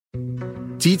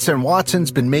Dietz and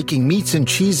Watson's been making meats and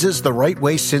cheeses the right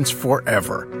way since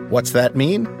forever. What's that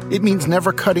mean? It means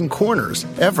never cutting corners,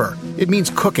 ever. It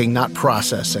means cooking, not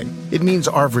processing. It means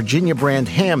our Virginia brand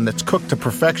ham that's cooked to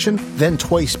perfection, then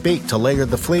twice baked to layer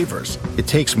the flavors. It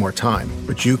takes more time,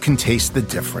 but you can taste the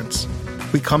difference.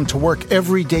 We come to work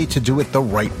every day to do it the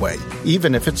right way,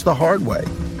 even if it's the hard way.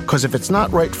 Because if it's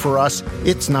not right for us,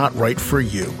 it's not right for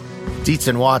you. Dietz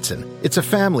and Watson, it's a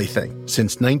family thing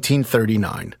since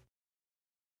 1939.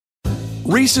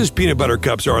 Reese's peanut butter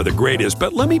cups are the greatest,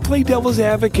 but let me play devil's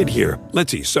advocate here.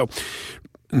 Let's see. So,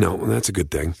 no, that's a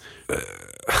good thing.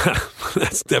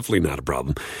 That's definitely not a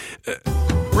problem.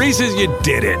 Reese's, you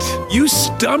did it. You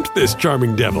stumped this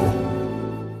charming devil.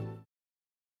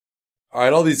 All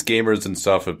right, all these gamers and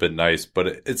stuff have been nice, but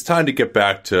it's time to get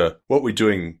back to what we're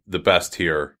doing the best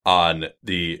here on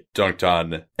the Dunked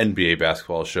On NBA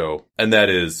basketball show, and that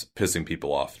is pissing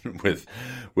people off with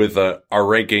our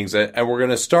rankings. And we're going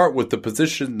to start with the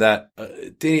position that,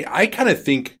 Danny, I kind of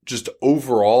think just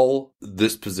overall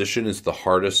this position is the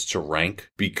hardest to rank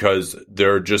because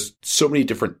there are just so many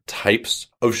different types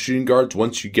of shooting guards.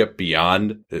 Once you get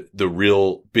beyond the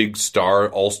real big star,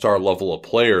 all-star level of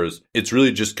players, it's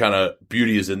really just kind of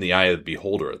beauty is in the eye of the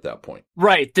beholder at that point.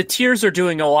 Right. The tiers are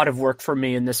doing a lot of work for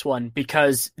me in this one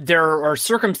because there are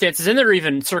circumstances, and there are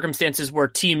even circumstances where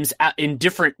teams in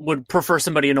different would prefer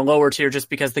somebody in a lower tier just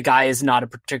because the guy is not a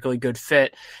particularly good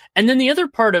fit. And then the other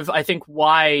part of, I think,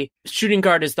 why shooting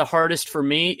guard is the hardest for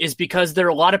me is because there are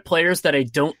a lot of players that I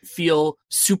don't feel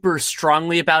super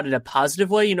strongly about in a positive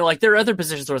way. You know, like there are other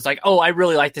positions where it's like, oh, I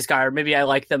really like this guy, or maybe I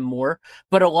like them more.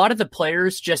 But a lot of the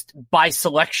players just by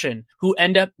selection who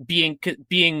end up being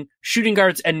shooting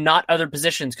guards and not other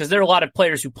positions, because there are a lot of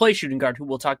players who play shooting guard who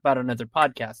we'll talk about on other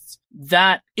podcasts,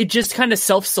 that it just kind of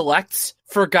self-selects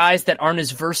for guys that aren't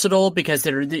as versatile because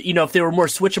they're, you know, if they were more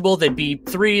switchable, they'd be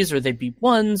threes or they'd be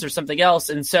ones or something else.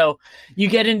 And so you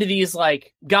get into these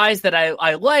like guys that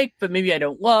I like, but maybe I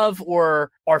don't love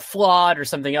or are flawed or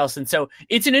something else. And so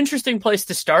it's an interesting place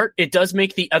to start. It does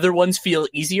make the other ones feel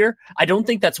easier. I don't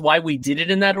think that's why we did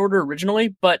it in that order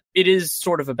originally, but it is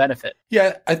sort of a benefit.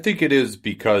 Yeah, I think it is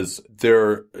because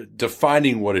they're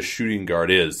defining what a shooting guard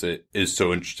is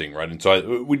so interesting, right? And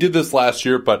so we did this last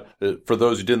year, but for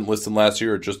those who didn't listen last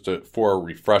year, just for a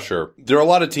refresher, there are a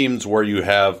lot of teams where you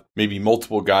have maybe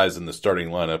multiple guys in the starting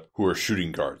lineup who are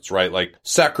shooting guards, right? Like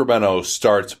Sacramento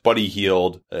starts Buddy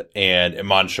Hield and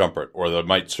Iman Shumpert, or they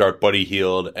might start Buddy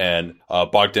Hield and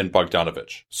Bogdan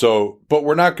Bogdanovic. So, but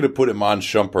we're not going to put Iman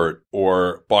Shumpert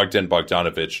or Bogdan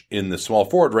Bogdanovic in the small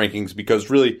forward rankings because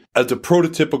really, as a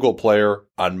prototypical player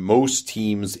on most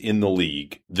teams in the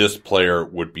league, this player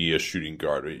would be a shooting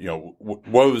guard. You know,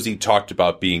 what was he talked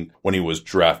about being when he was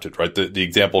drafted, right? The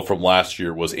example from last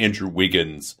year was Andrew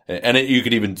Wiggins. And you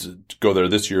could even go there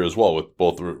this year as well with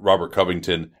both Robert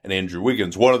Covington and Andrew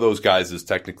Wiggins. One of those guys is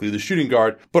technically the shooting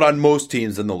guard, but on most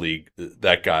teams in the league,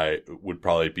 that guy would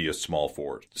probably be a small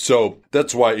forward. So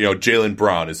that's why, you know, Jaylen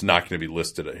Brown is not going to be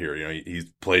listed here. You know,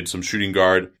 he's played some shooting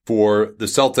guard for the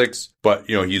Celtics, but,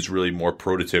 you know, he's really more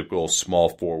prototypical small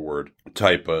forward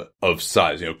type of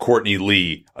size. You know, Courtney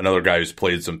Lee, another guy who's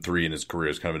played some three in his career,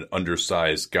 is kind of an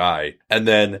undersized guy. And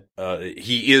then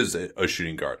he is a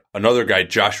shooting guard. Another guy,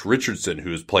 Josh Richardson,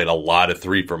 who's played a lot of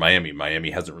three for Miami.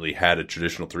 Miami hasn't really had a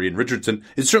traditional three, and Richardson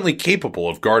is certainly capable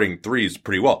of guarding threes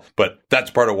pretty well. But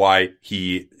that's part of why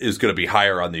he is going to be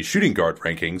higher on these shooting guard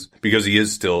rankings, because he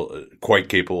is still quite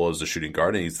capable as a shooting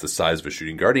guard, and he's the size of a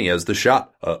shooting guard, and he has the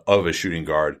shot of a shooting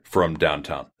guard from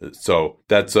downtown. So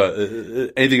that's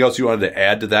anything else you wanted to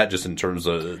add to that, just in terms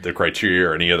of the criteria,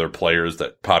 or any other players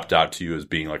that popped out to you as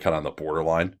being like kind of on the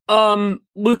borderline?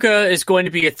 Luka is going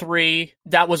to be a 3.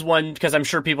 That was one because I'm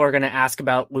sure people are going to ask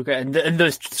about Luka, and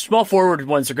the small forward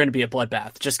ones are going to be a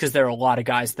bloodbath just because there are a lot of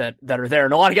guys that are there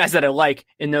and a lot of guys that I like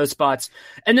in those spots.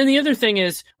 And then the other thing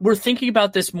is we're thinking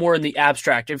about this more in the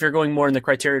abstract. If you're going more in the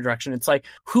criteria direction, it's like,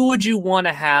 who would you want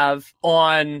to have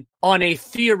on a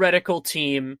theoretical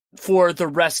team for the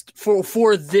rest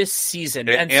for this season,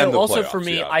 and so also for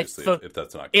me, if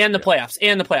that's not good, the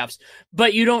playoffs.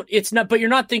 But you're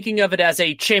not thinking of it as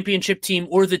a championship team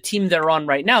or the team they're on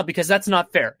right now, because that's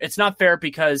not fair. It's not fair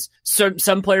because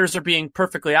some players are being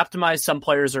perfectly optimized, some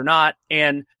players are not,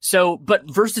 and so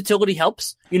but versatility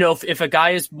helps. You know, if a guy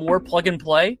is more plug and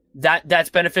play, that's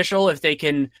beneficial. If they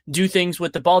can do things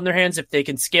with the ball in their hands, if they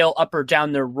can scale up or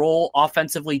down their role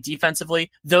offensively,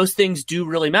 defensively, those things do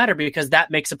really matter, because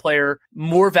that makes a player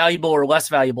more valuable or less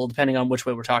valuable depending on which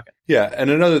way we're talking. Yeah, and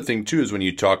another thing too is when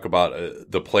you talk about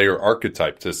the player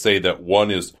archetype, to say that one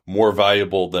is more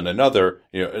valuable than another,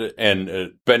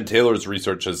 and Ben Taylor's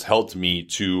research has helped me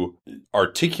to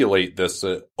articulate this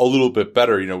a little bit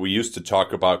better. We used to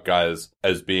talk about guys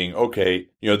as being, okay,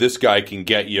 this guy can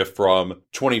get you from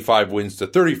 25 wins to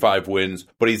 35 wins,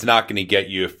 but he's not going to get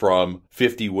you from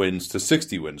 50 wins to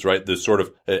 60 wins, right? This sort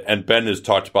of, and Ben has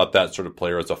talked about that sort of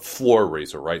player as a floor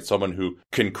raiser, right? Someone who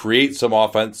can create some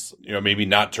offense, maybe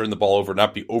not turn the ball over,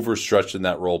 not be overstretched in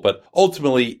that role, but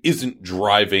ultimately isn't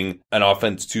driving an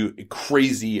offense to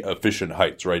crazy efficient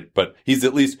heights, right? But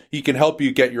he can help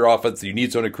you get your offense. You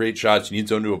need someone to create shots. You need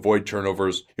someone to avoid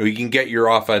turnovers. He can get your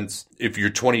offense. If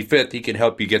you're 25th, he can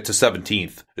help you get to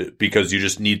 17th because you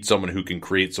just need someone who can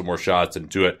create some more shots and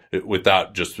do it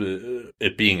without just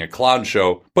it being a clown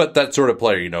show. But that sort of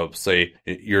player, say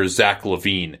you're Zach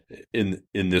LaVine in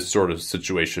this sort of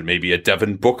situation. Maybe a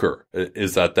Devin Booker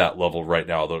is at that level right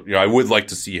now. Though, I would like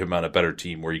to see him on a better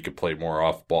team where he could play more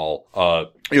off ball.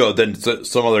 Than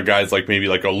some other guys like maybe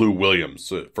like a Lou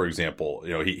Williams, for example.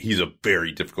 He's a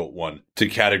very difficult one to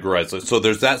categorize. So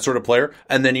there's that sort of player.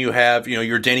 And then you have,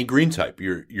 your Danny Green type,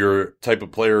 your type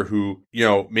of player who,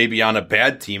 maybe on a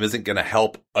bad team isn't going to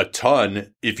help a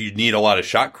ton if you need a lot of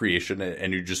shot creation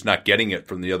and you're just not getting it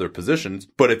from the other positions.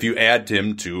 But if you add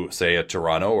him to, say, a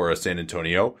Toronto or a San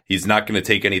Antonio, he's not going to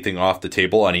take anything off the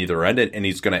table on either end, and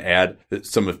he's going to add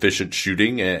some efficient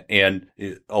shooting and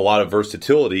a lot of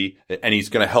versatility, and he's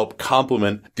going to help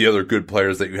complement the other good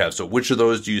players that you have. So which of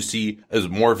those do you see as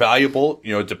more valuable?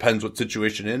 It depends what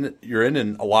situation you're in,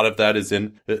 and a lot of that is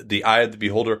in the eye of the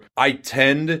beholder. I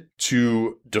tend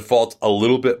to default a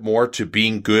little bit more to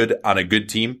being good on a good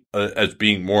team as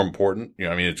being more important.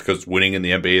 It's because winning in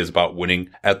the NBA is about winning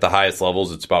at the highest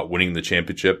levels. It's about winning the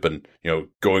championship, and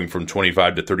going from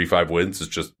 25 to 35 wins is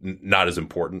just not as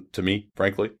important to me,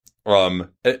 frankly. And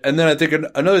then I think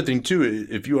another thing too,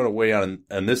 if you want to weigh on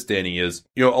this, Danny, is,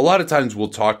 a lot of times we'll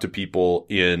talk to people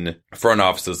in front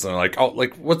offices and they're like, oh,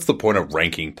 like, what's the point of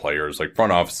ranking players? Like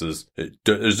front offices,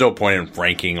 there's no point in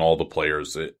ranking all the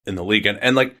players in the league.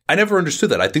 And like, I never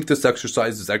understood that. I think this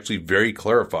exercise is actually very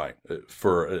clarifying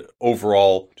for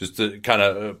overall, just kind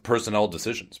of personnel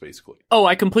decisions, basically. Oh,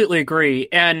 I completely agree.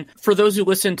 And for those who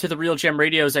listen to the Real Jam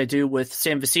radios I do with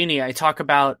Sam Vecini, I talk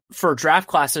about, for draft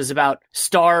classes, about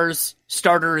stars,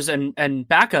 starters, and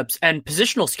backups and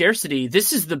positional scarcity.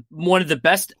 This is one of the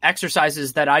best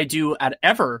exercises that I do at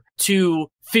ever to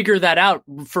figure that out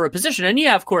for a position. And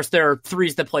yeah, of course, there are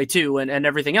threes that play too and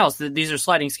everything else. These are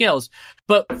sliding scales.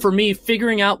 But for me,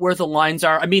 figuring out where the lines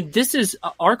are, this is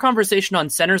our conversation on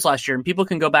centers last year, and people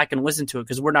can go back and listen to it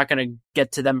because we're not going to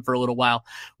get to them for a little while,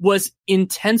 was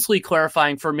intensely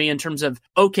clarifying for me in terms of,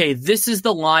 okay, this is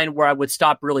the line where I would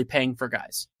stop really paying for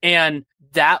guys. And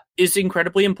that is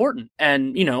incredibly important.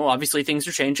 And, obviously things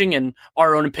are changing and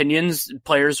our own opinions,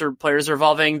 players are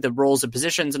evolving, the roles of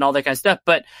positions and all that kind of stuff.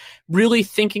 But really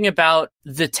thinking about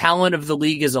the talent of the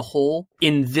league as a whole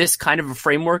in this kind of a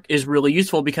framework is really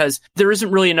useful because there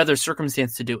isn't really another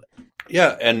circumstance to do it.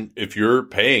 Yeah, and if you're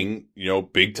paying,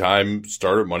 big time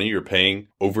starter money, you're paying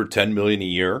over $10 million a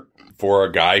year for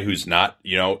a guy who's not,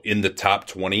 in the top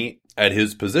 20 at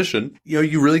his position,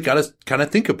 you really got to kind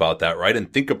of think about that, right?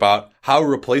 And think about how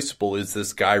replaceable is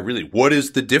this guy really? What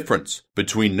is the difference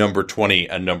between number 20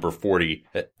 and number 40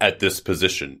 at this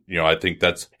position? I think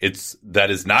that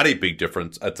is not a big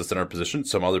difference at the center position.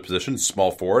 Some other positions, small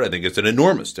forward, I think it's an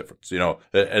enormous difference.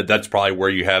 That's probably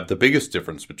where you have the biggest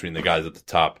difference between the guys at the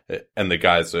top and the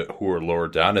guys who are lower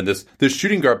down. And this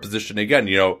shooting guard position, again,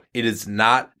 it is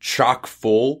not chock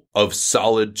full of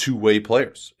solid two-way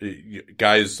players,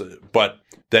 guys. But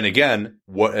then again,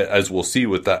 as we'll see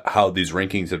with how these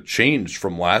rankings have changed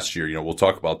from last year, we'll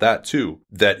talk about that too,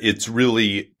 that it's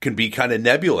really can be kind of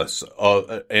nebulous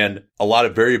and a lot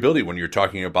of variability when you're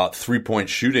talking about 3-point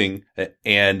shooting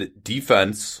and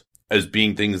defense as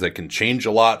being things that can change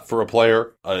a lot for a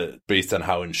player based on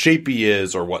how in shape he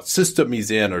is or what system he's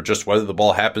in or just whether the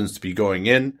ball happens to be going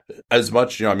in as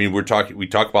much. We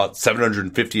talk about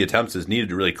 750 attempts is needed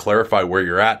to really clarify where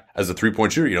you're at as a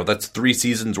 3-point shooter. That's 3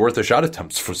 seasons worth of shot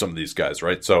attempts for some of these guys,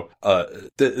 right? So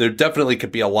there definitely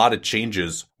could be a lot of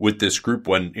changes with this group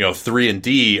when, 3 and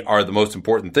D are the most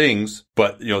important things,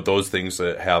 but, those things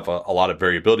have a lot of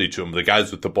variability to them. The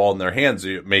guys with the ball in their hands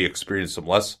may experience some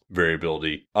less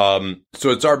variability. So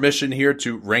it's our mission here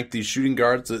to rank these shooting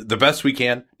guards the best we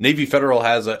can, Navy Federal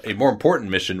has a more important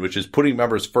mission, which is putting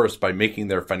members first by making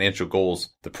their financial goals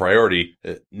the priority.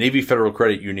 Navy Federal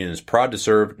Credit Union is proud to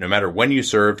serve no matter when you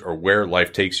served or where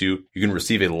life takes you. You can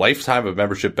receive a lifetime of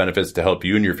membership benefits to help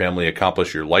you and your family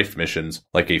accomplish your life missions,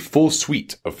 like a full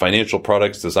suite of financial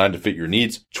products designed to fit your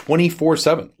needs,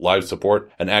 24/7 live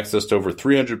support, and access to over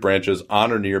 300 branches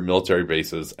on or near military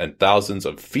bases and thousands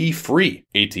of fee-free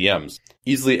ATMs.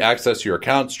 Easily access your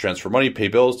accounts, transfer money, pay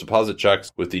bills, deposit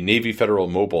checks with the Navy Federal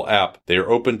mobile app. They are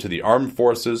open to the Armed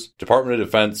Forces, Department of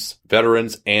Defense,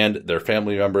 veterans, and their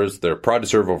family members. They're proud to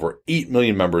serve over 8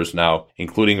 million members now,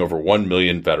 including over 1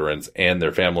 million veterans and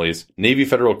their families. Navy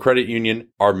Federal Credit Union,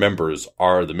 our members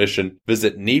are the mission.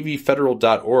 Visit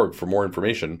NavyFederal.org for more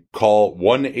information. Call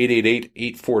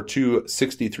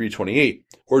 1-888-842-6328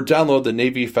 or download the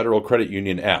Navy Federal Credit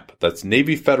Union app. That's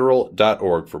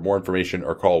NavyFederal.org for more information,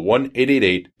 or call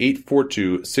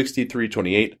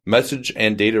 1-888-842-6328. Message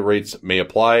and data rates may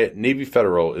apply. Navy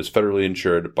Federal is federally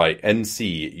insured by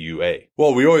NCUA.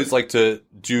 Well, we always like to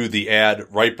do the ad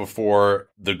right before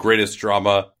the greatest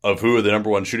drama of who the number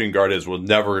one shooting guard is. No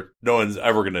one's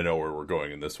ever going to know where we're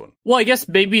going in this one. Well, I guess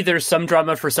maybe there's some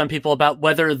drama for some people about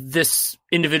whether this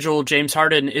individual, James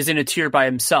Harden, is in a tier by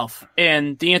himself.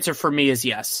 And the answer for me is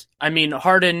yes. I mean,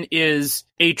 Harden is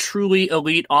a truly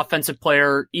elite offensive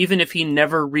player, even if he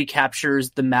never recaptures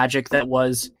the magic that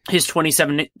was his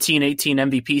 2017-18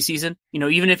 MVP season. You know,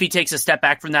 even if he takes a step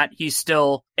back from that, he's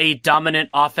still a dominant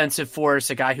offensive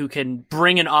force, a guy who can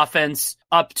bring an offense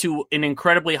up to an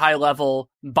incredibly high level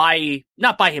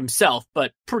not by himself,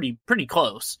 but pretty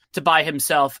close to by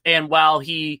himself. And while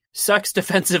he sucks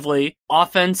defensively,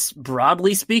 offense,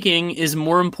 broadly speaking, is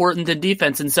more important than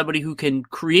defense, and somebody who can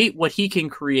create what he can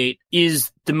create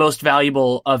is the most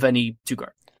valuable of any two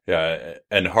guard. Yeah,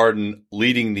 and Harden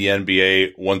leading the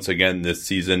NBA once again this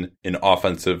season in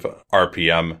offensive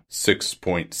RPM,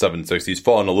 6.76. He's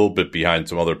fallen a little bit behind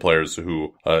some other players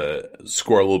who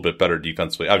score a little bit better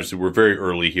defensively. Obviously, we're very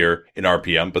early here in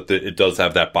RPM, but it does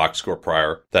have that box score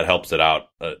prior that helps it out.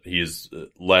 He's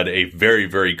led a very,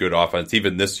 very good offense.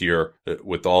 Even this year,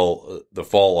 with all the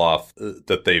fall off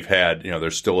that they've had, you know,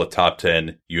 there's still a top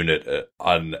 10 unit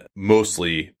on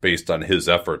mostly based on his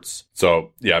efforts.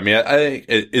 So, yeah, I mean, I think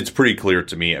it's pretty clear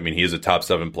to me. I mean, he's a top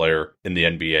 7 player in the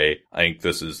NBA. I think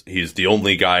he's the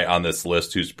only guy on this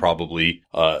list who's probably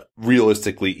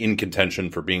realistically in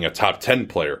contention for being a top 10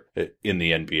 player in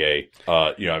the NBA.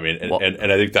 You know, I mean,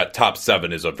 and I think that top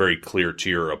 7 is a very clear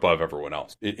tier above everyone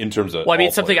else in terms of. Well, I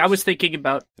mean, something I was thinking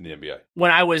about in the NBA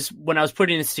when I was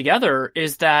putting this together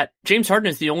is that James Harden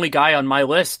is the only guy on my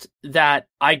list that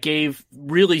I gave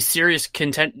really serious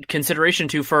consideration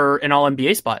to for an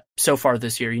All-NBA spot so far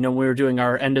this year. You know, we were doing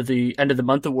our end of the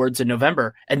month awards in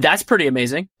November, and that's pretty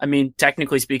amazing. I mean,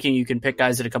 technically speaking, you can pick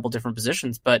guys at a couple different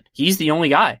positions, but he's the only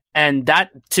guy. And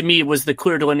that, to me, was the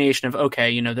clear delineation of,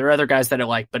 okay, you know, there are other guys that I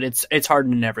like, but it's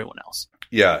Harden and everyone else.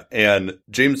 Yeah, and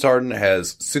James Harden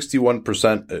has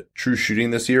 61% true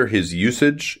shooting this year. His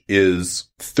usage is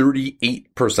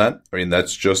 38%. I mean,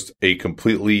 that's just a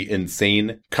completely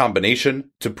insane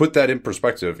combination. To put that in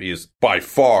perspective, he is by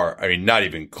far, I mean, not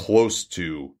even close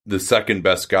to the second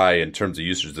best guy in terms of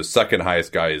usage. The second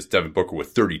highest guy is Devin Booker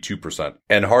with 32%.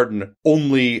 And Harden,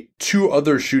 only 2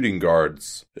 other shooting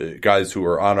guards, guys who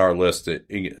are on our list that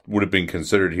would have been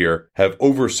considered here, have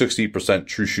over 60%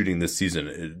 true shooting this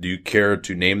season. Do you care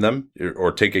to name them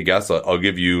or take a guess? I'll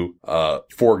give you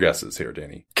 4 guesses here,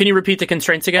 Danny. Can you repeat the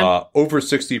constraints again? Over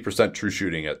 60% true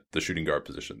shooting at the shooting guard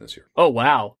position this year. Oh,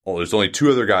 wow. Well, there's only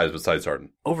 2 other guys besides Harden.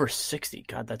 Over 60.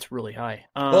 God, that's really high.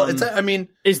 Well,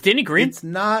 is Danny Green? It's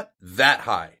not that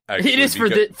high. Actually, it is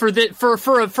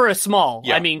for a small.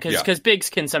 Yeah, I mean, because bigs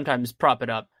can sometimes prop it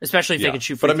up, especially if they can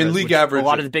shoot free throws. But I mean, league average. A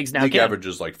lot of the bigs now. League average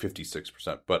is like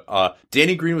 56%. But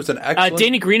Danny Green was an excellent.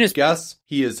 Danny Green is guess.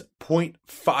 He is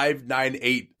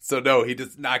 0.598. So no, he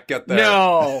does not get there.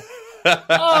 No.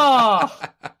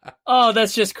 Oh,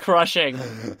 that's just crushing.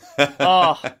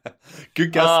 Oh,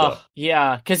 good guess though.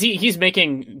 Yeah, because he's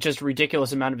making just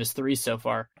ridiculous amount of his threes so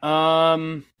far.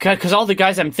 Because all the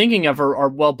guys I'm thinking of are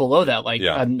well below that. Like,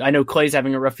 I know Clay's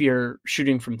having a rough year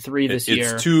shooting from 3 this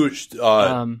year. It's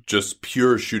 2 just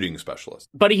pure shooting specialists.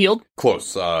 Buddy Hield,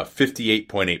 close,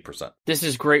 58.8%. This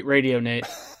is great radio, Nate.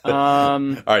 All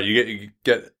right, you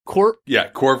get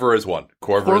Korver is 1.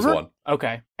 Korver is 1.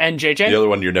 Okay. And JJ? The other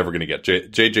one you're never going to get.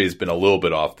 JJ's been a little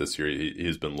bit off this year.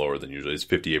 He's been lower than usually. He's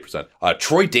 58%.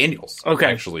 Troy Daniels. Okay.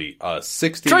 Actually,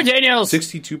 Troy Daniels!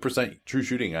 62% true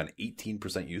shooting on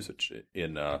 18% usage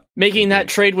in making that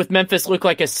trade with Memphis look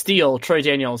like a steal, Troy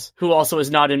Daniels, who also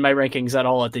is not in my rankings at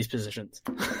all at these positions.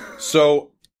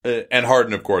 So And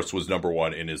Harden, of course, was number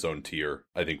one in his own tier,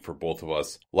 I think, for both of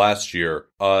us last year.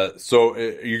 So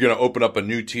you're going to open up a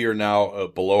new tier now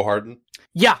below Harden?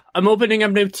 Yeah, I'm opening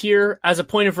up a new tier. As a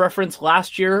point of reference,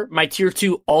 last year, my tier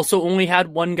 2 also only had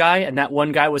one guy, and that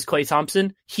one guy was Klay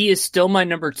Thompson. He is still my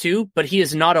number 2, but he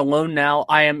is not alone now.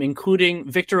 I am including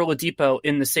Victor Oladipo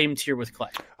in the same tier with Klay.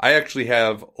 I actually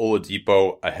have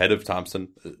Oladipo ahead of Thompson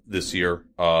this year.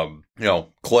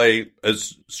 Klay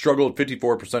has struggled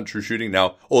 54% true shooting.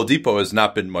 Now, Oladipo has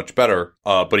not been much better,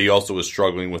 but he also is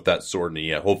struggling with that sore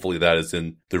knee. Hopefully that is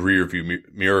in the rearview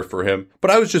mirror for him.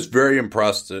 But I was just very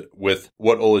impressed with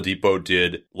what Oladipo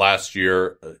did last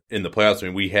year in the playoffs. I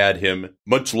mean, we had him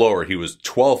much lower. He was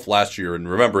 12th last year. And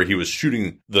remember, he was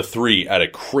shooting the three at a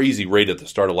crazy rate at the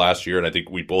start of last year. And I think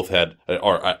we both had,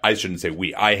 or I shouldn't say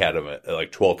we, I had him at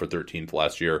like 12th or 13th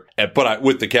last year. But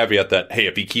with the caveat that, hey,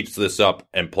 if he keeps this up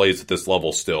and plays at this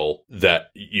level still,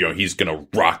 that, he's going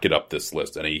to rocket up this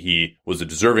list. And he was a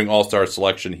deserving all-star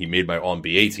selection. He made my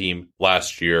All-NBA team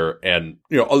last year. And,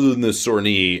 other than this sore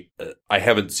knee, I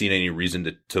haven't seen any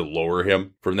reason to lower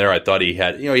him from there. I thought he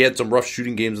had some rough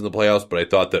shooting games in the playoffs, but I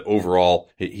thought that overall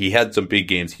he had some big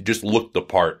games. He just looked the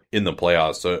part in the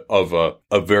playoffs of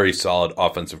a very solid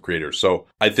offensive creator. So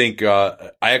I think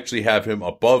I actually have him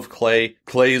above Klay.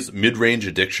 Klay's mid-range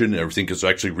addiction and everything has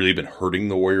actually really been hurting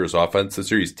the Warriors offense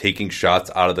this year. He's taking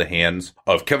shots out of the hands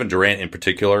of Kevin Durant in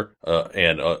particular,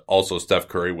 and also Steph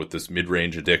Curry with this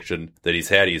mid-range addiction that he's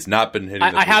had. He's not been hitting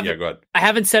yeah, go ahead. I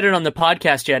haven't said it on the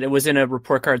podcast yet. It was in a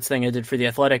report cards thing I did for The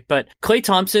Athletic, but Klay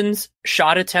Thompson's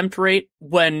shot attempt rate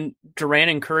when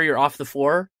Durant and Curry are off the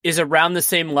floor is around the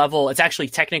same level. It's actually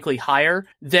technically higher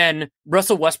than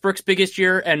Russell Westbrook's biggest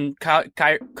year and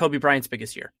Kobe Bryant's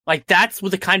biggest year. Like, that's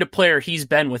the kind of player he's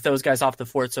been with those guys off the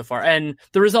floor so far. And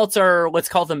the results are, let's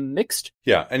call them mixed.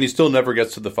 Yeah, and he still never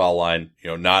gets to the foul line.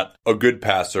 Not a good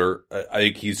passer. I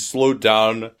think he's slowed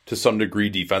down to some degree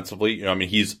defensively.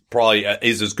 He's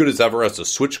as good as ever as a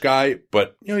switch guy,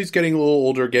 but, he's getting a little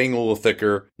older, getting a little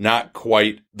thicker, not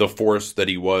quite the force that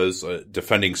he was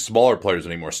defending smaller players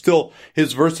anymore. Still,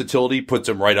 his versatility puts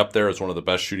him right up there as one of the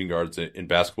best shooting guards in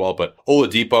basketball. But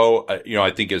Oladipo,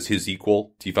 I think is his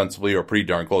equal defensively, or pretty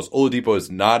darn close. Oladipo is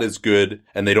not as good,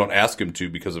 and they don't ask him to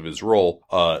because of his role,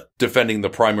 defending the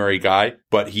primary guy,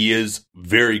 but he is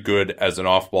very good as an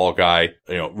off-ball guy.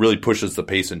 Really pushes the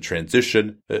pace in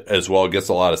transition as well, gets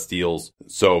a lot of steals.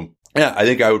 So yeah, I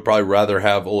think I would probably rather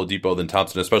have Oladipo than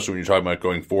Thompson, especially when you're talking about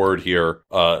going forward here,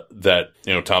 that,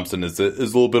 Thompson is a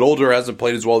little bit older, hasn't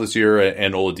played as well this year,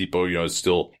 and Oladipo, is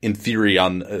still in theory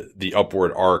on the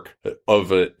upward arc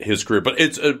of his career. But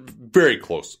it's very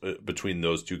close between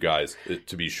those two guys,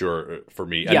 to be sure, for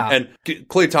me. And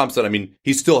Klay Thompson,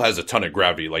 he still has a ton of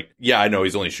gravity. Like, yeah, I know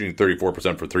he's only shooting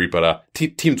 34% for three, but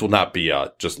teams will not be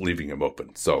just leaving him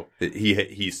open. So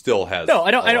he still has. No,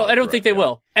 I don't think they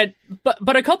will. And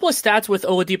but a couple of stats with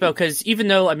Oladipo, because even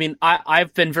though,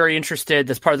 I've been very interested,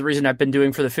 that's part of the reason I've been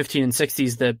doing for the 15 and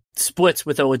 60s, the splits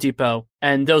with Oladipo,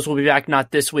 and those will be back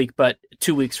not this week, but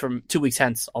 2 weeks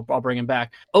hence, I'll bring him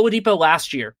back. Oladipo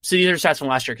last year, so these are stats from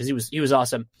last year, because he was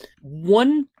awesome.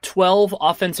 112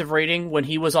 offensive rating when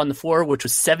he was on the floor, which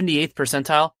was 78th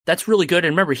percentile. That's really good.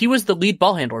 And remember, he was the lead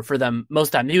ball handler for them most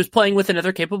of the time. He was playing with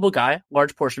another capable guy,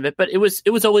 large portion of it, but it was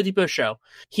Oladipo's show.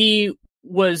 He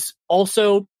was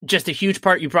also just a huge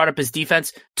part. You brought up his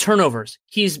defense. Turnovers.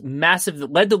 He's massive.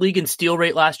 Led the league in steal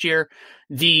rate last year.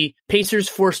 The Pacers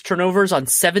forced turnovers on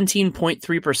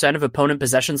 17.3% of opponent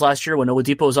possessions last year when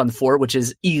Oladipo was on the floor, which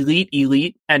is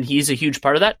elite, and he's a huge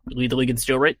part of that. Lead the league in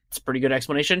steal rate. It's a pretty good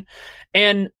explanation.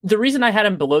 And the reason I had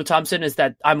him below Thompson is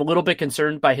that I'm a little bit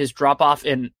concerned by his drop-off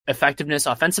in effectiveness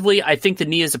offensively. I think the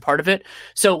knee is a part of it.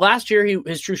 So last year,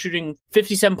 his true shooting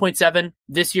 57.7.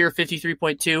 This year,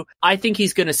 53.2. I think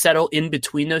he's going to settle in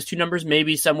between those two numbers,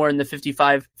 maybe somewhere in the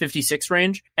 55, 56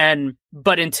 range.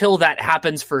 But until that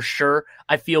happens for sure,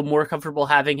 I feel more comfortable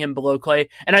having him below Klay.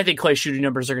 And I think Klay's shooting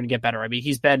numbers are going to get better.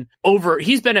 He's been at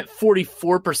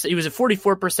 44%. He was at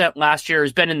 44% last year.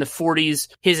 He's been in the 40s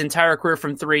his entire career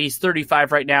from three. He's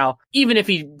 35 right now, even if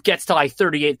he gets to like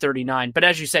 38, 39. But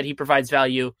as you said, he provides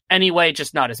value anyway,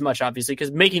 just not as much, obviously,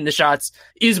 because making the shots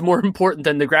is more important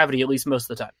than the gravity, at least most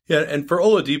of the time. Yeah, and for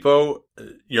Oladipo,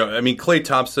 Klay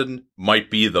Thompson might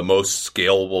be the most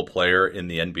scalable player in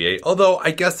the NBA, although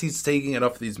I guess he's taking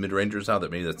enough of these mid-rangers now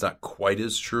that maybe that's not quite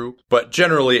as true. But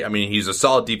generally, he's a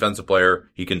solid defensive player.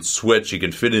 He can switch. He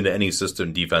can fit into any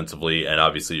system defensively, and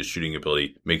obviously his shooting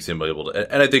ability makes him able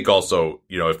to. And I think also,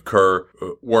 if Kerr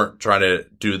weren't trying to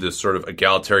do this sort of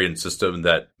egalitarian system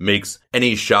that makes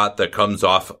any shot that comes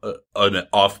off an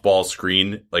off-ball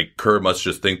screen, like Kerr must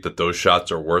just think that those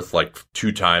shots are worth like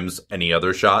 2 times any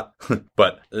other shot.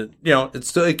 But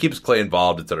it keeps Clay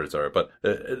involved, et cetera, et cetera. But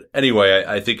anyway,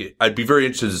 I think I'd be very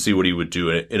interested to see what he would do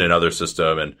in another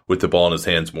system and with the ball in his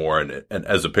hands more. And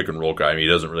as a pick and roll guy, I mean, he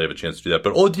doesn't really have a chance to do that.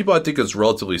 But Oladipo, I think, is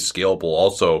relatively scalable.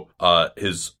 Also,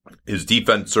 his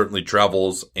defense certainly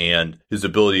travels, and his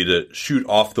ability to shoot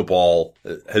off the ball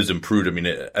has improved. I mean,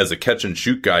 as a catch and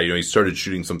shoot guy, he started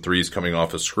shooting some threes coming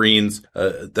off of screens.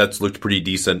 That's looked pretty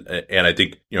decent. And I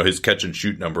think, his catch and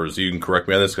shoot numbers, you can correct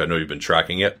me on this because I know you've been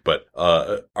tracking it, but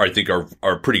I think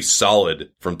are pretty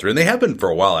solid from three. And they have been for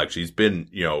a while, actually. He's been,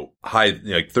 high,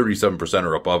 like 37%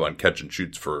 or above on catch and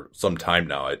shoots for some time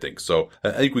now, I think. So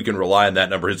I think we can rely on that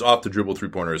number. His off the dribble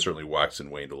 3-pointer has certainly waxed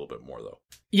and waned a little bit more, though.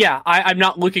 Yeah, I'm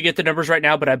not looking at the numbers right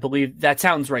now, but I believe that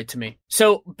sounds right to me.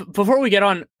 So before we get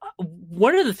on,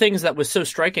 one of the things that was so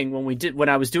striking when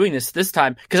I was doing this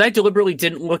time, because I deliberately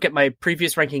didn't look at my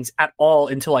previous rankings at all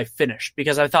until I finished,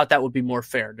 because I thought that would be more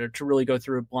fair to really go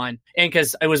through it blind. And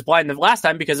because I was blind the last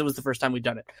time because it was the first time we'd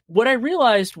done it. What I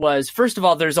realized was, first of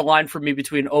all, there's a line for me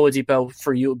between Oladipo,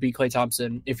 for you it would be Klay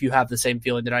Thompson, if you have the same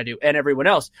feeling that I do, and everyone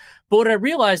else. But what I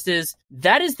realized is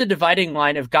that is the dividing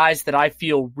line of guys that I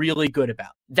feel really good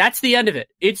about. That's the end of it.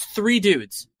 It's 3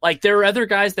 dudes. Like, there are other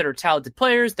guys that are talented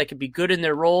players that can be good in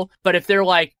their role, but if they're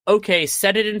like, okay,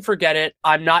 set it and forget it,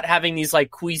 I'm not having these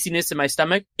like queasiness in my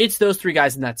stomach, it's those 3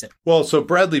 guys and that's it. Well, so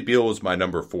Bradley Beal was my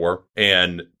number 4,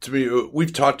 and to me,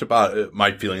 we've talked about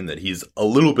my feeling that he's a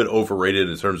little bit overrated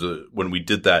in terms of when we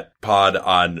did that pod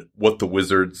on what the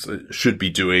Wizards should be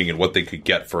doing and what they could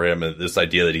get for him, and this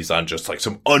idea that he's on just like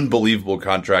some unbelievable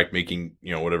contract making,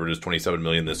 whatever it is, $27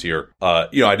 million this year.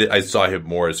 I saw him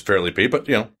more as fairly paid, but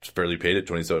fairly paid at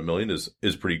 $27 million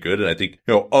is pretty good. And I think,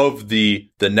 of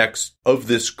of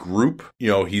this group,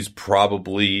 he's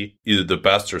probably either the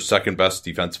best or second best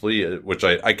defensively, which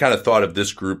I kind of thought of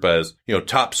this group as,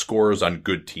 top scorers on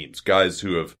good teams, guys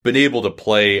who have been able to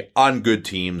play on good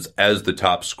teams as the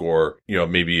top scorer,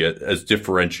 maybe as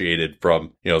differentiated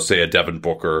from, say a Devin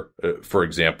Booker, for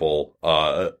example,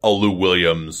 a Lou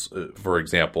Williams, for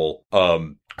example.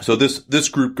 So this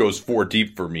group goes 4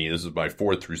 deep for me. This is my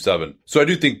 4 through 7. So I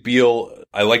do think Beal,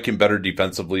 I like him better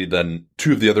defensively than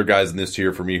 2 of the other guys in this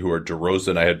tier for me, who are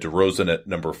DeRozan. I had DeRozan at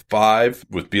number 5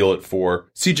 with Beal at 4.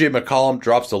 CJ McCollum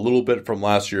drops a little bit from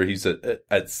last year. He's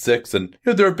at 6. And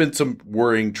there have been some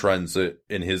worrying trends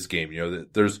in his game.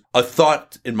 There's a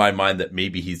thought in my mind that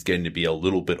maybe he's getting to be a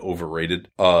little bit overrated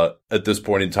at this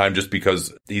point in time, just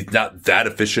because he's not that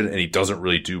efficient and he doesn't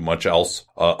really do much else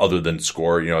other than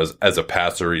score. As a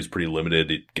passer, he's pretty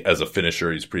limited. As a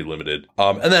finisher, he's pretty limited.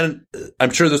 And then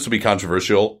I'm sure this will be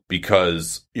controversial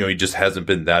because, he just hasn't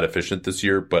been that efficient this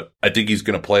year, but I think he's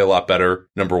going to play a lot better,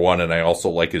 number 1. And I also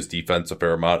like his defense a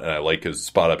fair amount, and I like his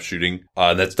spot up shooting.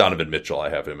 And that's Donovan Mitchell. I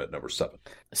have him at number 7.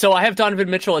 So I have Donovan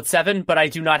Mitchell at 7, but I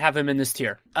do not have him in this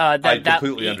tier. I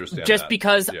completely understand just that.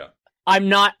 Because I'm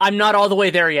not all the way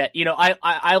there yet.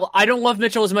 I don't love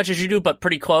Mitchell as much as you do, but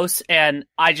pretty close, and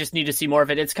I just need to see more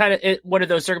of it. It's kind of one of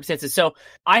those circumstances. So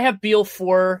I have Beal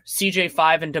 4, CJ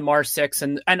 5, and DeMar 6,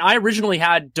 and I originally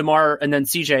had DeMar and then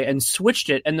CJ and switched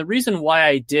it, and the reason why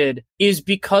I did is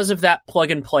because of that plug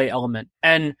and play element.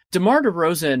 And DeMar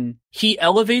DeRozan, he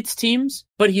elevates teams,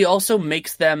 but he also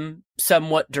makes them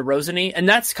somewhat DeRozan-y. And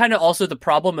that's kind of also the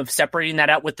problem of separating that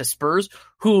out with the Spurs,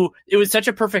 who it was such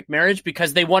a perfect marriage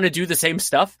because they want to do the same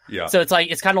stuff. Yeah. So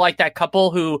it's kind of like that couple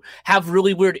who have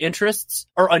really weird interests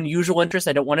or unusual interests.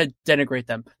 I don't want to denigrate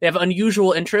them. They have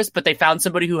unusual interests, but they found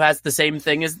somebody who has the same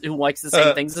thing who likes the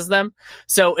same things as them.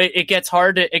 So it gets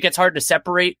hard to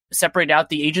separate out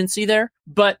the agency there.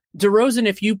 But DeRozan,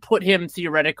 if you put him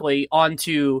theoretically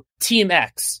onto Team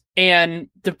X, and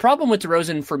the problem with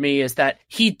DeRozan for me is that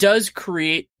he does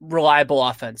create reliable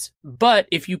offense. But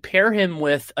if you pair him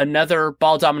with another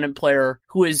ball dominant player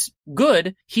who is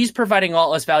good, he's providing a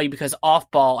lot less value because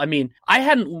off ball, I mean, I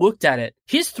hadn't looked at it.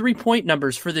 His 3-point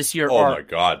numbers for this year are my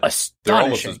God. Astonishing. They're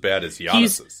almost as bad as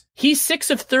Giannis's. He's 6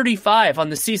 of 35 on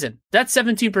the season. That's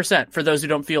 17% for those who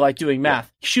don't feel like doing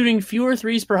math. Yeah. Shooting fewer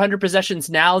threes per 100 possessions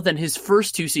now than his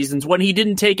first 2 seasons when he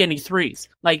didn't take any threes.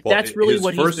 That's really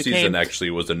what he's became. His first season actually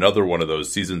was another one of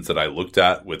those seasons that I looked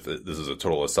at with, this is a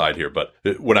total aside here, but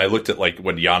when I looked at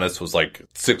when Giannis was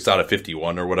 6 out of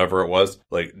 51 or whatever it was,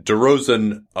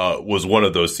 DeRozan was one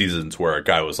of those seasons where a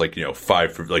guy was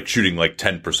 5 for shooting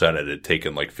 10% and had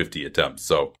taken 50 attempts.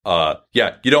 So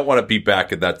you don't want to be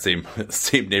back in that same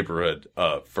neighborhood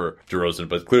for DeRozan,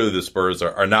 but clearly the Spurs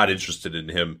are not interested in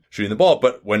him shooting the ball.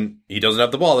 But when he doesn't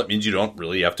have the ball, that means you don't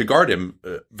really have to guard him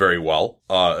very well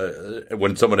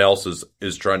when someone else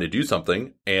is trying to do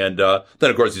something. And then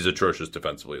of course he's atrocious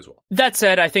defensively as well. That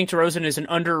said, I think DeRozan is an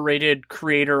underrated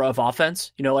creator of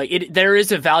offense. There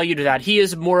is a value to that. He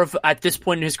is more of, at this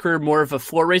point in his career, more of a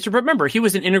floor raiser. But remember, he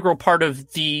was an integral part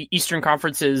of the Eastern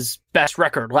Conference's best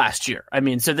record last year. I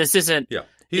mean, so this isn't... Yeah.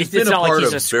 He's been a part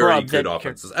of very good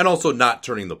offenses. And also not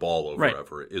turning the ball over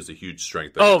ever is a huge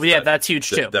strength. That's huge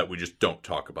too. That we just don't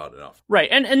talk about enough. Right.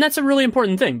 And that's a really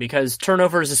important thing because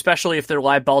turnovers, especially if they're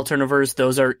live ball turnovers,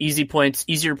 those are easier points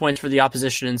for the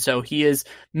opposition. And so he is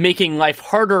making life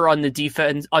harder on the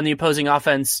defense, on the opposing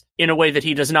offense in a way that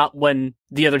he does not when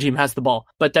the other team has the ball.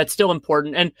 But that's still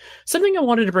important. And something I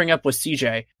wanted to bring up was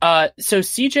CJ. So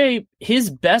CJ, his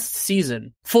best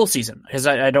season, full season, because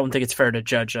I don't think it's fair to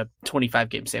judge a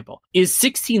 25-game sample, is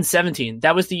 16-17.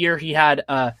 That was the year he had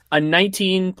a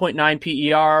 19.9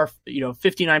 PER,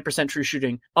 59% true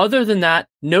shooting. Other than that,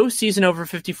 no season over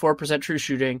 54% true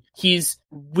shooting. He's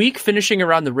weak finishing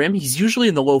around the rim. He's usually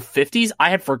in the low 50s.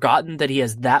 I had forgotten that he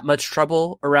has that much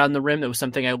trouble around the rim. That was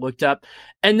something I looked up.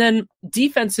 And then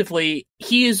defensively,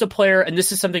 he is a player, and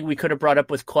this is something we could have brought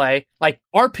up with Klay. Like,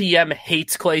 RPM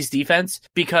hates Klay's defense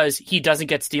because he doesn't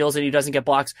get steals and he doesn't get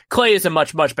blocks. Klay is a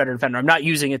much, much better defender. I'm not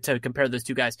using it to compare those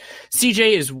two guys.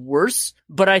 CJ is worse,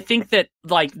 but I think that,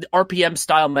 like, the RPM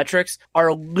style metrics are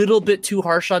a little bit too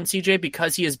harsh on CJ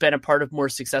because he has been a part of more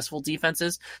successful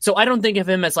defenses. So I don't think of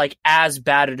him as, like, as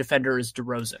bad a defender as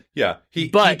DeRozan. Yeah, he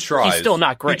tries. He's still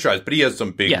not great. He tries, but he has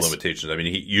some big limitations. I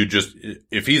mean,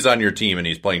 if he's on your team and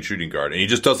he's playing shooting guard and he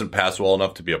just doesn't pass well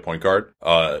enough to be a point guard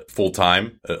full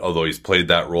time, although he's played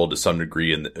that role to some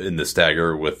degree in the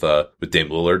stagger with Dame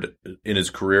Lillard in his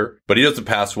career, but he doesn't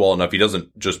pass well enough. He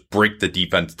doesn't just break the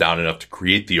defense down enough to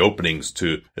create the openings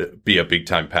to be a big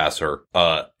time passer.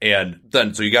 And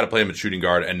then so you got to play him at shooting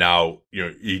guard, and now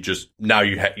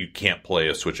you can't play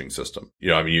a switching system.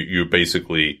 You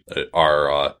basically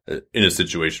are in a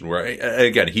situation where,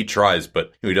 again, he tries,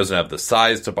 but he doesn't have the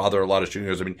size to bother a lot of shooting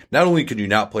guards. I mean, not only can you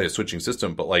not play a switching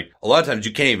system, but like a lot of times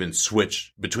you can't even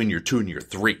switch between your 2 and your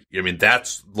 3. I mean,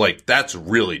 that's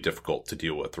really difficult to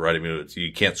deal with, right? I mean,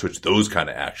 you can't switch those kind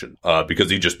of action because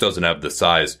he just doesn't have the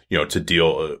size, to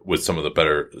deal with some of the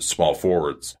better small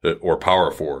forwards or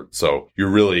power forwards. So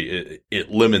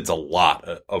it limits a lot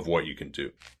of what you can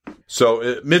do.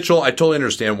 So Mitchell, I totally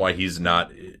understand why he's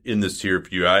not in this tier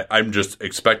for you. I'm just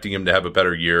expecting him to have a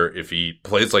better year. If he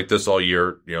plays like this all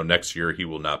year, next year he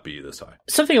will not be this high.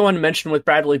 Something I want to mention with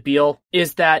Bradley Beal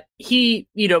is that he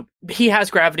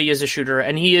has gravity as a shooter,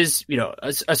 and he is,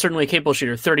 a certainly capable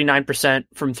shooter. 39%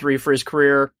 from 3 for his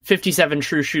career, 57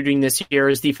 true shooting this year.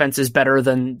 His defense is better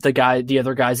than the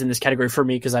other guys in this category for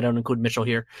me because I don't include Mitchell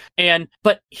here.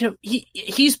 But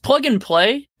he's plug and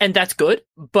play, and that's good.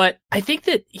 But I think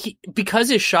that because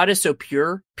his shot is so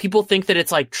pure, people think that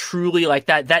it's like truly like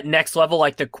that next level,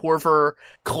 like the Korver,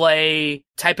 Klay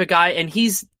type of guy, and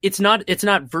it's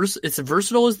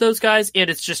versatile as those guys, and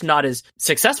it's just not as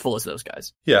successful as those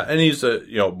guys. Yeah, and he's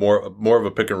more of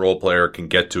a pick and roll player, can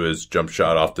get to his jump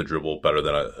shot off the dribble better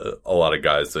than a lot of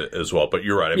guys as well. But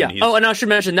you're right. I mean, and I should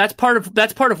mention that's part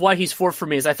of why he's 4th for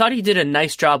me is I thought he did a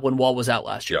nice job when Wall was out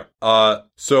last year. Yeah.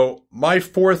 So my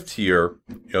 4th tier,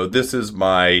 this is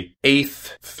my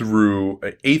 8th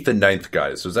and 9th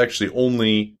guys. There's actually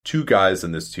only 2 guys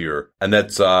in this tier, and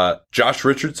that's Josh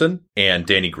Richardson and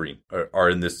Danny Green are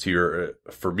in this tier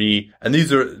for me. And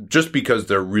these are just because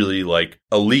they're really like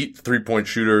elite 3-point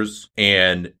shooters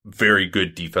and very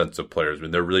good defensive players. I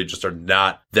mean, there really just are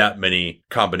not that many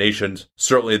combinations.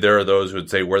 Certainly there are those who would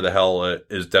say, where the hell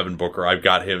is Devin Booker? I've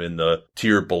got him in the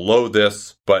tier below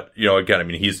this. But, again, I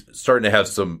mean, he's starting to have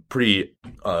some pretty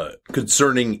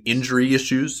concerning injury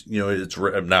issues. It's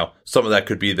now some of that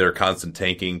could be their constant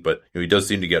tanking, but he does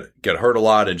seem to get hurt a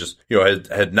lot and just,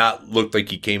 had not looked like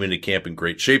he came into camp in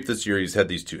great shape this year. He's had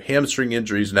these 2 hamstring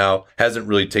injuries now, hasn't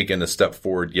really taken a step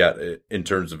forward yet in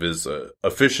terms of his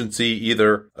efficiency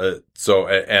either.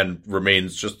 And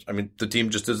remains just, I mean, the team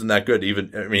just isn't that good.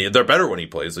 They're better when he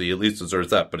plays, so he at least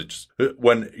deserves that. But it just,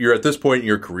 when you're at this point in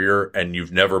your career and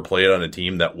you've never played on a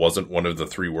team that wasn't one of the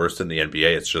 3 worst in the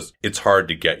NBA, it's hard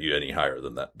to get you any higher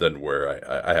than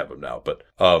where I have him now. But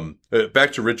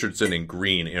back to Richardson and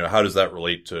Green, how does that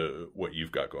relate to what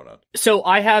you've got going on? So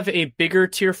I have a bigger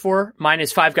tier 4. Mine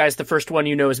is 5 guys. The first one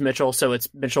is Mitchell, so it's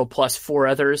Mitchell plus 4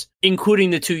 others,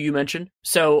 including the 2 you mentioned.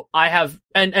 So I have,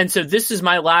 and so this is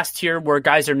my last tier where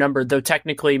guys are numbered, though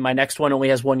technically my next one only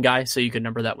has 1 guy, so you can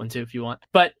number that one too if you want.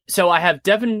 But so I have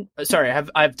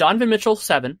I have Donovan Mitchell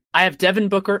 7, I have Devin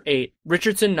Booker 8,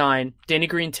 Richardson 9, Danny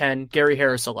Green 10, Gary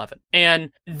Harris 11.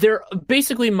 And they're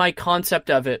basically, my concept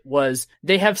of it was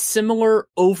they have similar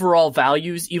overall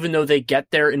values, even though they get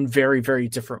there in very, very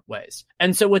different ways.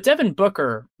 And so with Devin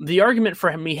Booker, the argument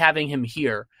for me having him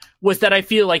here was that I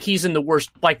feel like he's in the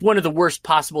worst, like one of the worst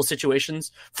possible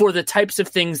situations for the types of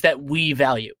things that we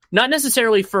value. Not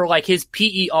necessarily for like his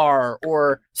PER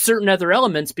or certain other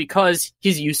elements, because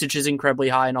his usage is incredibly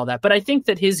high and all that. But I think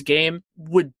that his game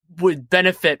would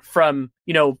benefit from,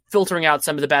 filtering out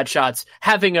some of the bad shots,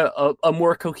 having a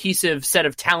more cohesive set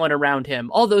of talent around him,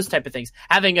 all those type of things.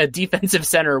 Having a defensive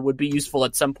center would be useful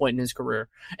at some point in his career,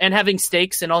 and having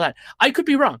stakes and all that. I could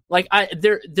be wrong. Like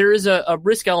there is a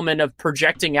risk element of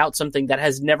projecting out something that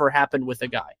has never happened with a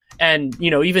guy. And,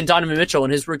 even Donovan Mitchell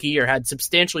in his rookie year had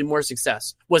substantially more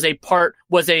success, was a part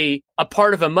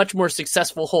of a much more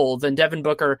successful whole than Devin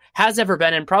Booker has ever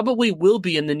been and probably will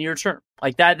be in the near term.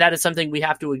 Like that is something we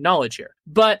have to acknowledge here.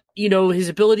 But, his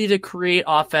ability to create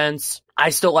offense, I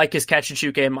still like his catch and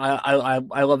shoot game. I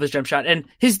love his jump shot, and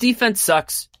his defense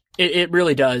sucks. It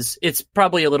really does. It's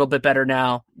probably a little bit better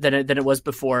now than it was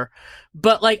before.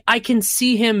 But like, I can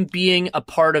see him being a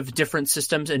part of different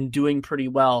systems and doing pretty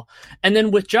well. And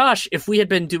then with Josh, if we had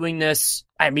been doing this,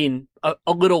 a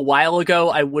little while ago,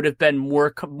 I would have been more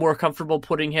comfortable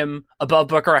putting him above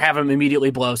Booker or have him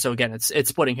immediately below. So again, it's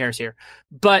splitting hairs here.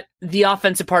 But the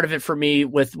offensive part of it for me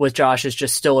with Josh is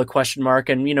just still a question mark.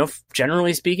 And,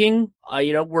 generally speaking,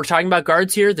 we're talking about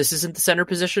guards here. This isn't the center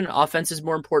position. Offense is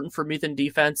more important for me than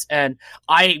defense. And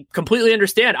I completely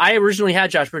understand. I originally had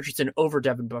Josh Richardson over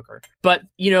Devin Booker. But,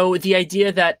 the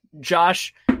idea that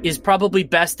Josh is probably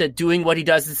best at doing what he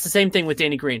does. It's the same thing with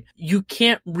Danny Green. You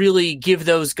can't really give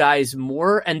those guys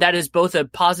more, and that is both a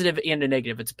positive and a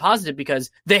negative. It's a positive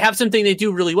because they have something they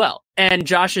do really well. And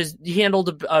Josh has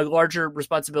handled a larger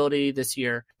responsibility this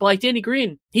year. But like Danny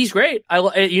Green, he's great.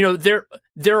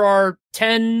 There are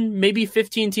 10, maybe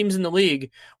 15 teams in the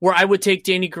league where I would take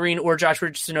Danny Green or Josh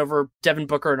Richardson over Devin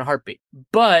Booker in a heartbeat.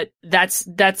 But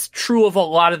that's true of a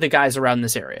lot of the guys around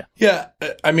this area. Yeah,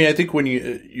 I think when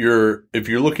if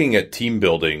you're looking at team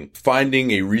building,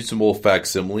 finding a reasonable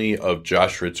facsimile of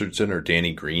Josh Richardson or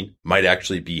Danny Green might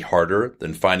actually be harder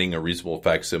than finding a reasonable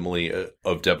facsimile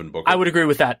of Devin Booker. I would agree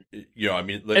with that.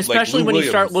 Especially when you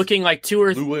start looking like two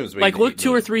or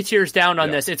 3 tiers down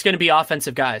on this, it's going to be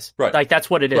offensive guys. Right. Like that's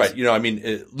what it is. Right.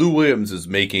 Lou Williams is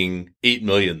making $8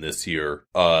 million this year.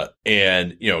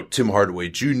 And Tim Hardaway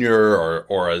Jr.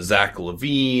 or a Zach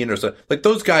LaVine or something like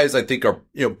those guys, I think are,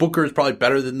 Booker is probably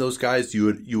better than those guys.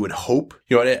 You would hope,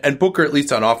 and Booker, at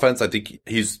least on offense, I think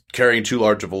he's carrying too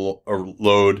large of a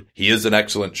load. He is an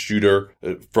excellent shooter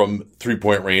from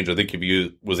 3-point range. I think if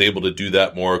he was able to do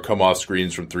that more, come off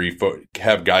screens from 3,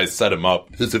 have guys set him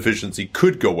up, his efficiency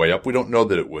could go way up. We don't know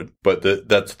that it would, but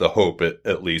that's the hope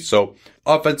at least. So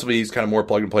offensively, he's kind of more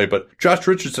plug and play, but Josh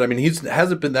Richardson, he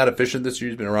hasn't been that efficient this year.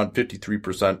 He's been around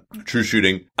 53% true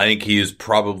shooting. I think he is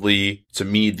probably, to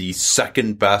me, the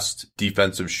second best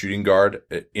defensive shooting guard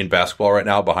in basketball right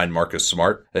now behind Marcus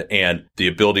Smart, and the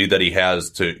ability that he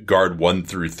has to guard 1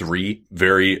 through 3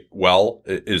 very well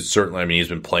is certainly, he's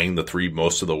been playing the 3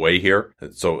 most of the way here.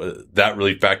 So that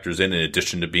really factors in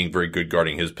addition to being very good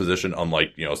guarding his position,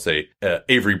 unlike, say,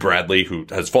 Avery Bradley, who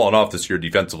has fallen off this year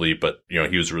defensively, but,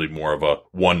 he was really more of a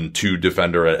 1-2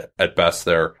 defender at best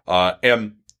there.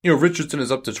 And Richardson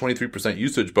is up to 23%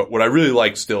 usage, but what I really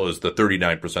like still is the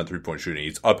 39% 3-point shooting.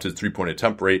 He's up to 3-point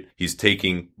attempt rate. He's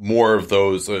taking more of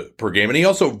those per game, and he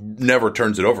also never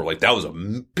turns it over. Like, that was a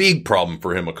big problem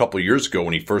for him a couple of years ago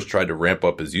when he first tried to ramp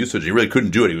up his usage. He really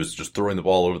couldn't do it. He was just throwing the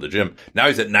ball over the gym. Now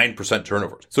he's at 9%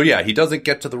 turnovers. So yeah, he doesn't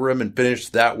get to the rim and finish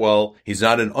that well. He's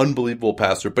not an unbelievable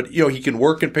passer, but he can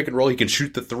work in pick and roll. He can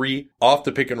shoot the 3 off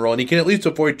the pick and roll, and he can at least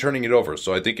avoid turning it over.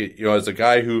 So I think, as a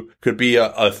guy who could be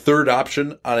a third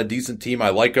option on a decent team, I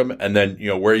like him. And then,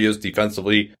 where he is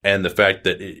defensively and the fact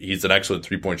that he's an excellent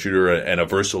 3-point shooter and a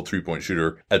versatile 3-point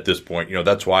shooter at this point,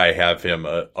 that's why I have him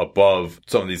above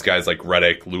some of these guys like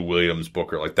Redick, Lou Williams,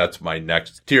 Booker. Like, that's my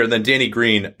next tier. And then Danny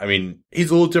Green,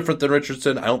 he's a little different than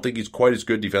Richardson. I don't think he's quite as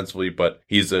good defensively, but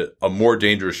he's a more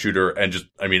dangerous shooter. And just,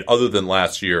 other than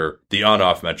last year, the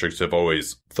on-off metrics have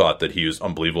always thought that he was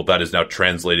unbelievable. That is now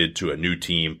translated to a new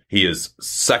team. He is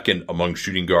second among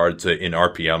shooting guards in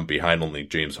RPM behind only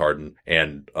James Harden.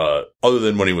 And other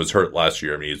than when he was hurt last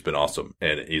year, he's been awesome,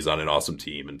 and he's on an awesome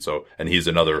team. And he's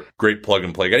another great plug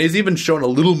and play guy. He's even shown a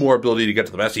little more ability to get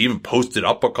to the basket. He even posted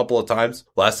up a couple of times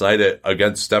last night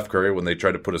against Steph Curry when they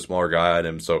tried to put a smaller guy on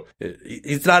him. So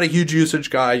he's not a huge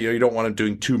usage guy. You don't want him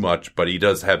doing too much, but he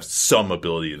does have some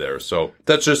ability there. So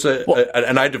that's just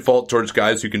and I default towards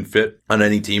guys who can fit on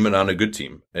any team and on a good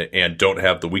team and don't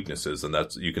have the weaknesses. And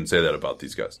you can say that about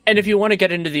these guys. And if you want to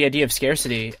get into the idea of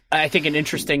scarcity, I think an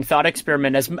interesting thought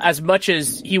experiment, as much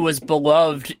as he was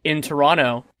beloved in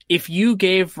Toronto, if you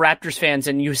gave Raptors fans,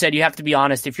 and you said you have to be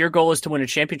honest, if your goal is to win a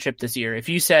championship this year, if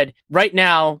you said right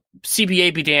now,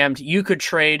 CBA be damned, you could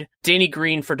trade Danny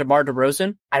Green for DeMar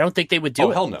DeRozan, I don't think they would do it.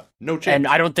 Oh, hell no. No chance. And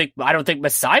I don't think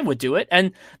Masai would do it.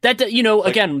 And that,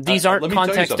 again, these aren't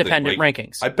context-dependent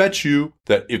rankings. I bet you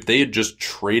that if they had just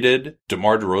traded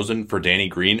DeMar DeRozan for Danny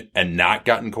Green and not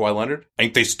gotten Kawhi Leonard, I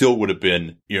think they still would have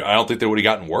been, I don't think they would have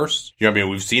gotten worse.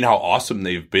 We've seen how awesome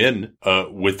they've been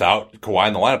without Kawhi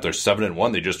in the lineup. They're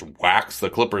 7-1. They just waxed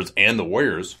the Clippers and the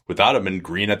Warriors without him. And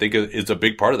Green, I think, is a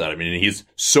big part of that. He's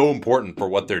so important for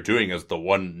what they're doing as the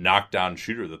one knockdown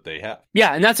shooter that they have.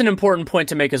 Yeah, and that's an important point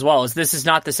to make as well, is this is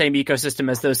not the same ecosystem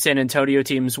as those San Antonio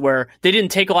teams where they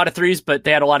didn't take a lot of threes, but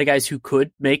they had a lot of guys who could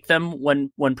make them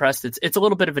when pressed. It's a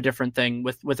little bit of a different thing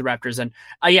with the Raptors.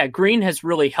 And Green has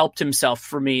really helped himself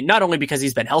for me, not only because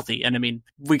he's been healthy, and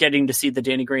we're getting to see the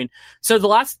Danny Green. So the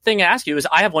last thing I ask you is,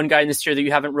 I have one guy in this tier that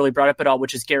you haven't really brought up at all,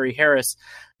 which is Gary Harris.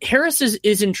 Harris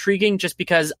is intriguing just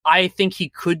because I think he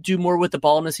could do more with the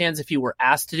ball in his hands if he were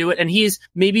asked to do it. And he's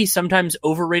maybe sometimes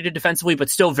overrated defensively, but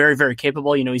still very, very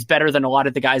capable. He's better than a lot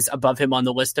of the guys above him on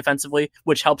the list defensively,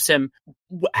 which helps him.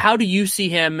 How do you see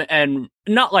him? And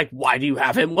not like, why do you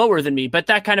have him lower than me? But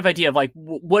that kind of idea of like,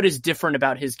 what is different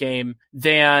about his game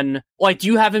than, like, do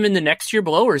you have him in the next tier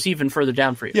below, or is he even further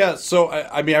down for you? Yeah. So,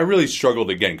 I really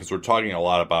struggled again, because we're talking a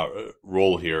lot about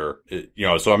role here.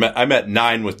 So I'm at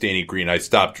 9 with Danny Green. I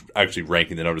stopped actually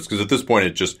ranking the numbers because at this point,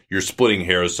 it's just, you're splitting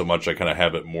hairs so much. I kind of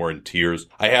have it more in tiers.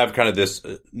 I have kind of this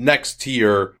next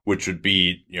tier, which would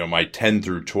be, my 10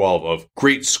 through 12 of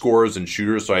great scorers and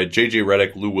shooters. So I had JJ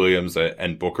Redick, Lou Williams,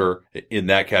 and Booker in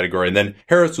that category. And then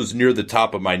Harris was near the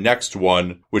top of my next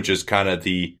one, which is kind of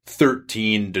the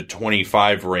 13 to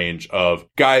 25 range of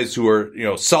guys who are,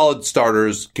 solid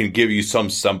starters, can give you some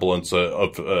semblance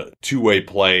of two-way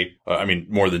play.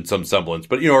 More than some semblance,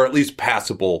 but, or at least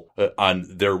passable on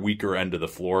their weaker end of the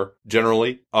floor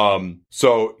generally. And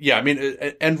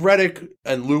Redick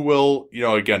and Lou Will,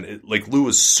 again, Lou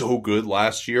was so good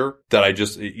last year that I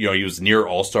just, he was near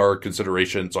all-star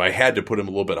consideration. So I had to put him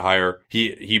a little bit higher.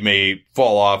 He may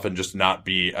fall off and just not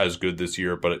be as good this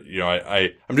year, but,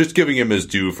 I'm just giving him his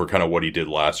due for kind of what he did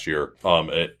last year.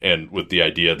 And with the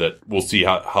idea that we'll see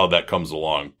how that comes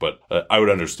along. But I would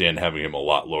understand having him a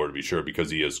lot lower, to be sure, because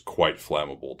he is quite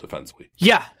flammable defensively.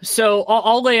 Yeah. So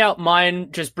I'll lay out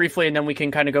mine just briefly, and then we can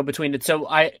kind of go between it. So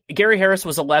Gary Harris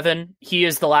was 11. He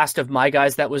is the last of my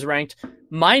guys that was ranked.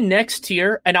 My next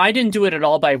tier, and I didn't do it at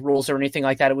all by rules or anything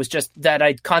like that. It was just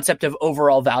that concept of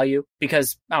overall value,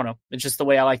 because I don't know, it's just the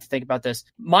way I like to think about this.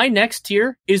 My next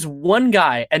tier is one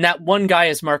guy, and that one guy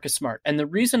is Marcus Smart. And the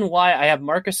reason why I have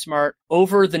Marcus Smart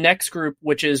over the next group,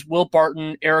 which is Will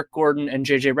Barton, Eric Gordon, and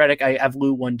JJ Redick, I have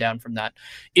Lou one down from that,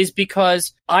 is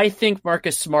because I think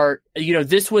Marcus Smart,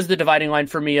 this was the dividing line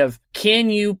for me of, can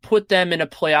you put them in a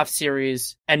playoff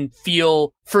series and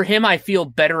for him, I feel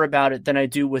better about it than I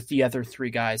do with the other three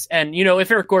guys. And,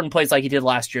 if Eric Gordon plays like he did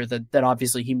last year, then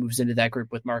obviously he moves into that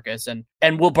group with Marcus.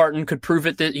 And Will Barton could prove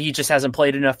it that he just hasn't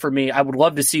played enough for me. I would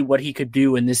love to see what he could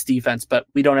do in this defense, but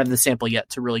we don't have the sample yet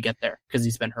to really get there because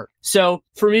he's been hurt. So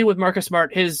for me with Marcus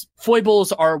Smart, his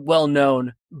foibles are well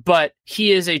known, but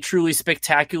he is a truly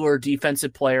spectacular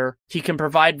defensive player. He can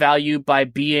provide value by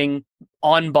being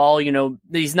on ball.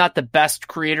 He's not the best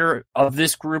creator of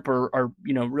this group or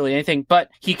really anything,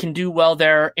 but he can do well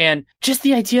there. And just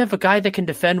the idea of a guy that can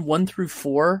defend 1 through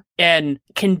 4 and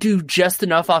can do just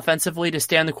enough offensively to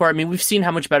stay on the court. We've seen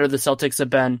how much better the Celtics have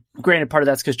been. Granted, part of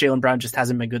that's because Jaylen Brown just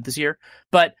hasn't been good this year,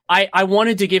 but I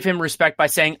wanted to give him respect by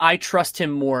saying I trust him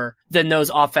more than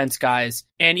those offense guys.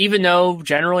 And even though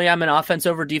generally I'm an offense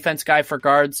over defense guy for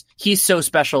guards, he's so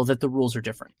special that the rules are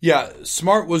different. Yeah,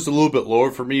 Smart was a little bit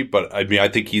lower for me, but I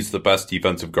think he's the best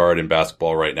defensive guard in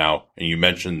basketball right now. And you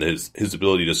mentioned his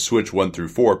ability to switch 1 through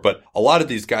 4, but a lot of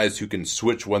these guys who can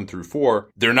switch 1 through 4,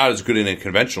 they're not as good in a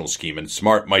conventional scheme, and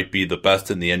Smart might be the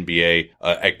best in the NBA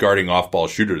at guarding off-ball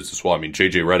shooters as well. I mean,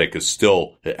 JJ Redick is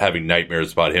still having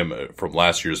nightmares about him from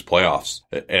last year's playoffs.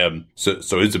 And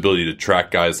so his ability to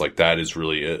track guys like that is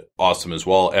really awesome as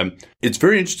well. And it's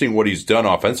very interesting what he's done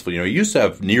offensively. He used to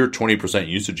have near 20%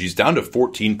 usage. He's down to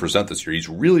 14% this year. He's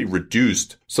really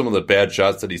reduced some of the bad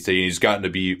shots that he's taking. He's gotten to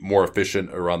be more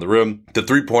efficient around the rim. The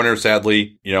three-pointer,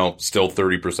 sadly, still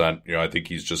 30%. I think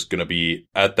he's just going to be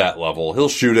at that level. He'll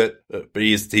shoot it, but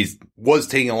he was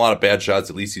taking a lot of bad shots.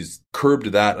 At least he's curbed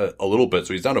that a little bit.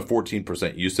 So he's down to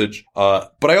 14% usage.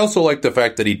 But I also like the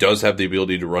fact that he does have the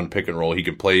ability to run pick and roll. He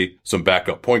can play some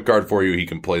backup point guard for you. He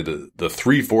can play the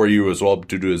three for you as well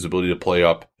due to his ability to play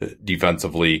up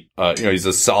defensively. He's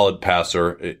a solid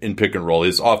passer in pick and roll.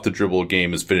 His off the dribble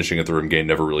game, his finishing at the rim game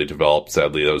never really developed.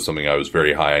 Sadly, that was something I was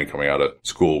very high on coming out of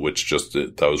school, which just,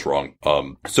 that was wrong.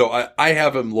 So I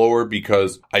have him lower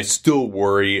because I still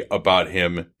worry about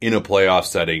him in a playoff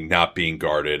setting not being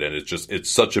guarded. And it's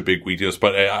such a big weakness,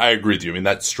 but I agree with you. I mean,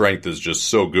 that strength is just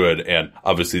so good. And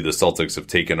obviously the Celtics have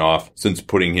taken off since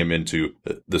putting him into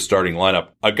the starting lineup.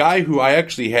 A guy who I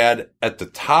actually had at the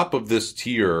top of this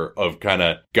tier of kind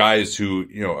of guys who,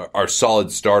 are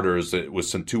solid starters with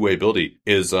some two-way ability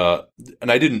is,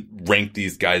 and I didn't rank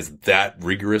these guys that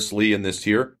rigorously in this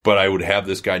tier, but I would have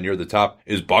this guy near the top,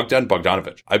 is Bogdan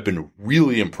Bogdanović. I've been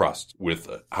really impressed with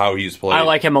how he's played. I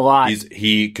like him a lot.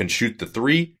 He can shoot the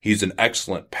three. He's an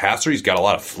excellent passer. He's got a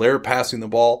lot of flair passing the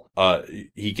ball.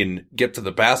 He can get to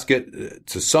the basket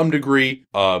to some degree.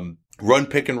 Run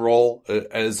pick and roll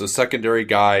as a secondary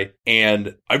guy.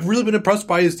 And I've really been impressed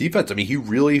by his defense. I mean, he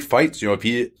really fights.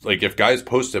 If guys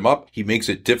post him up, he makes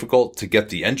it difficult to get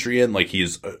the entry in.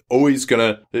 He's always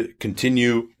going to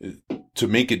continue to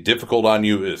make it difficult on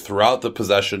you throughout the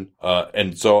possession.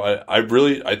 And so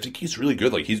I think he's really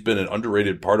good. He's been an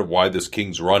underrated part of why this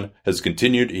Kings run has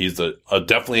continued. He's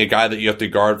definitely a guy that you have to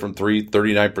guard from three,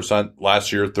 39%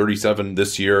 last year, 37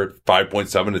 this year,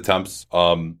 5.7 attempts.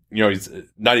 He's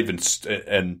not even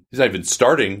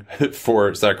starting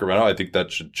for Sacramento. I think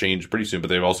that should change pretty soon, but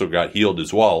they've also got Hield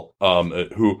as well,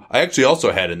 who I actually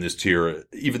also had in this tier,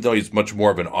 even though he's much more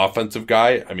of an offensive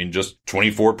guy. I mean, just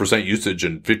 24% usage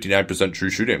and 59% true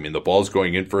shooting. I mean, the ball's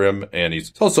going in for him, and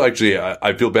he's also actually,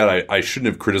 I feel bad. I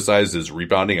shouldn't have criticized his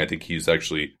rebounding. I think he's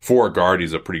actually, for a guard,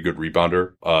 he's a pretty good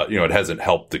rebounder. It hasn't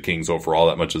helped the Kings overall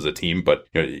that much as a team, but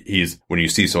when you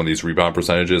see some of these rebound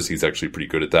percentages, he's actually pretty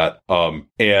good at that.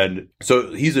 And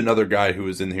so he's another guy who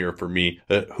is in here for me.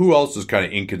 Who else is kind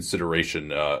of in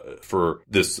consideration for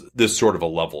this sort of a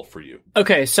level for you?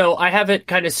 Okay, so I have it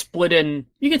kind of split in,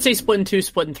 you could say split in 2,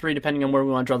 split in 3, depending on where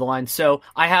we want to draw the line. So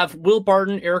I have Will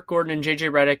Barton, Eric Gordon, and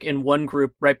JJ Redick in one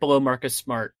group right below Marcus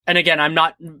Smart. And again,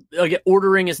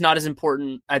 ordering is not as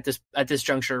important at this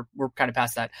juncture. We're kind of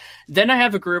past that. Then I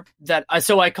have a group that,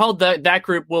 so I called that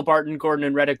group Will Barton, Gordon,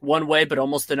 and Redick one way, but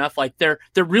almost enough. They're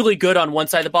really good on one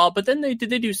side of the ball, but then they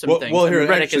do some things. Well,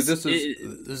 here, actually, this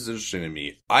is interesting to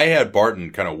me. I had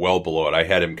Barton kind of well below it. I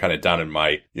had him kind of down in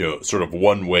my, sort of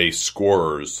one-way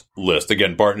scorers list.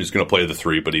 Again, Barton is going to play the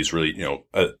 3, but he's really,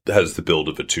 has the build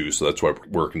of a 2, so that's why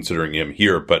we're considering him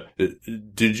here. But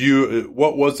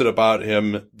what was it about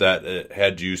him that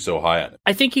had you so high on it?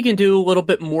 I think he can do a little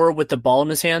bit more with the ball in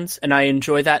his hands, and I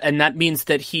enjoy that. And that means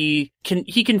that he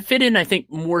can fit in, I think,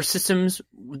 more systems,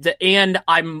 and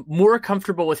I'm more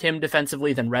comfortable with him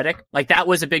defensively than Redick. That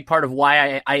was a big part of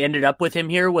why I ended up with him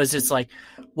here, was it's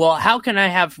how can I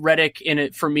have Redick in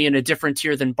it for me in a different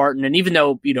tier than Barton? And even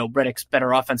though, Redick's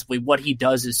better offensively, what he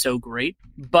does is so great.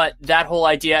 But that whole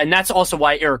idea, and that's also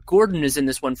why Eric Gordon is in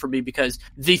this one for me, because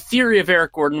the theory of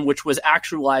Eric Gordon, which was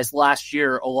actualized last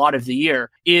year, a lot of the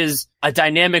year, is a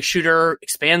dynamic shooter,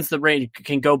 expands the range,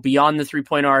 can go beyond the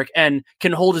three-point arc, and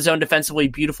can hold his own defensively,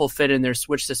 beautiful fit in their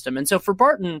switch system. And so for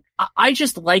Barton, I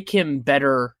just like him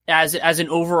better as an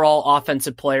overall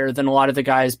offensive player than a lot of the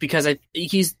guys, because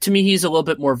he's a little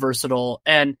bit more versatile.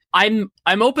 And I'm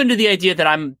open to the idea that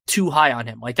I'm too high on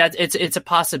him. It's a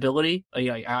possibility.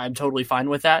 I'm totally fine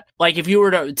with that. If you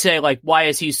were to say, why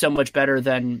is he so much better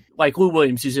than Lou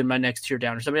Williams, who's in my next tier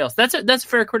down, or somebody else? That's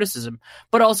fair criticism.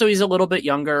 But also he's a little bit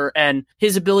younger, and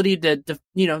his ability to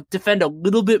defend a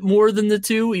little bit more than the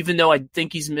 2, even though I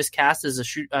think he's miscast as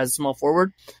a small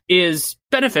forward, is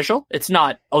beneficial. It's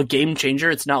not a game changer.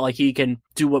 It's not like he can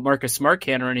do what Marcus Smart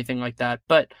can or anything like that.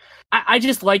 But I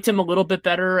just liked him a little bit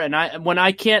better. And when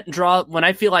I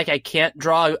feel like I can't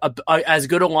draw as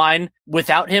good a line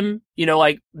without him,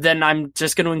 then I'm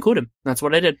just going to include him. That's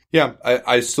what I did. Yeah,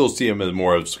 I still see him as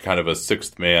more of kind of a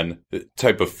sixth man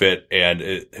type of fit, and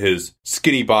his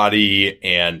skinny body,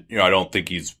 and I don't think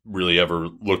he's really ever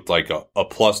looked like a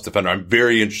plus defender. I'm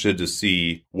very interested to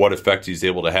see what effect he's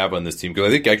able to have on this team, because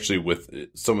I think actually with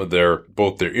some of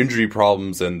both their injury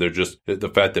problems and they're just the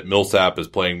fact that Millsap is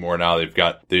playing more now,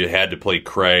 they had to play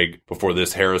Craig before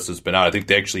this. Harris has been out. I think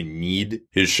they actually need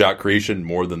his shot creation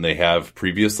more than they have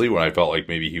previously, when I felt like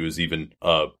maybe he was even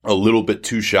a little bit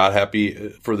too shot happy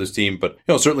for this team. But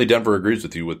certainly Denver agrees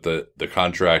with you with the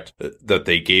contract that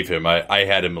they gave him. I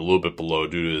had him a little bit below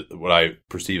due to what I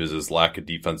perceive as his lack of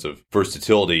defensive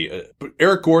versatility. But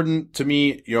Eric Gordon, to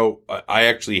me, I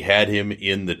actually had him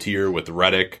in the tier with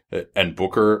Redick and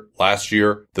Booker last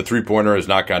year. The 3-pointer has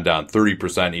not gone down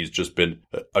 30%. He's just been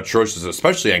atrocious,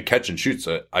 especially on catch and shoots.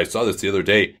 I saw this the other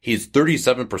day. He's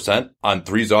 37% on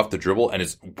threes off the dribble, and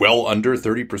is well under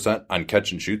 30% on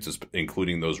catch and shoots,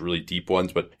 including those really deep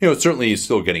ones. But, certainly he's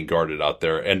still getting guarded out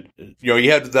there. And, he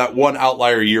had that one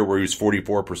outlier year where he was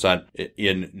 44%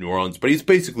 in New Orleans, but he's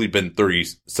basically been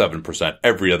 37%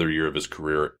 every other year of his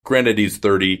career. Granted, he's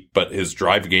 30, but his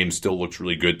drive game still looks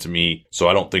really good to me. So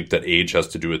I don't think that age has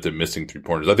to do with him missing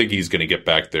 3-pointers. I think he's going to get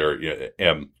back there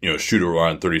and, shoot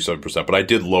around 37%, but I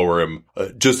did lower him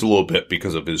just a little bit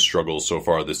because of his struggles so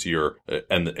far this year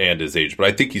and his age. But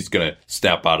I think he's going to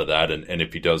snap out of that. And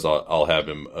if he does, I'll have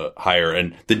him higher.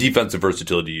 And the defensive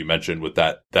versatility you mentioned with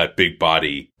that big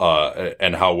body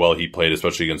and how well he played,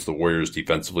 especially against the Warriors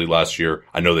defensively last year.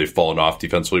 I know they've fallen off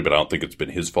defensively, but I don't think it's been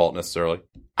his fault necessarily.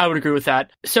 I would agree with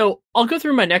that. So I'll go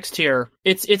through my next tier.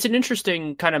 It's an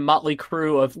interesting kind of motley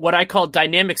crew of what I call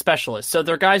dynamic specialists. So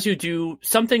they're guys who do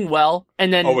something well,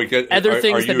 and then other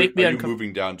things that make me uncomfortable. Are you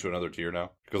moving down to another tier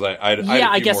now? Because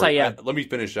I guess I am. Let me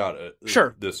finish out.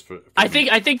 Sure. This. I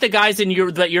think the guys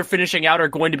that you're finishing out are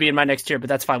going to be in my next tier, but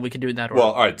that's fine. We can do it in that order.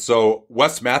 Well, all right. So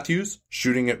Wes Matthews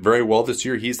shooting it very well this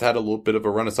year. He's had a little bit of a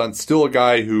renaissance. Still a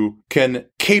guy who can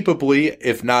capably,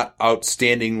 if not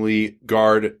outstandingly,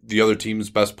 guard the other team's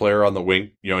best player on the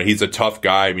wing. He's a tough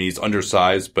guy. I mean, he's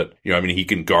undersized, but he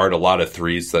can guard a lot of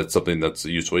threes. That's something that's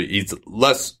useful. He's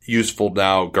less useful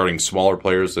now guarding smaller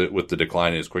players with the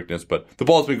decline in his quickness, but the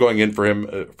ball's been going in for him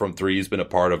from three. He's been a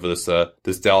part of this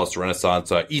Dallas renaissance.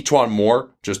 E'Twaun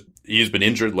Moore, he's been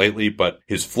injured lately, but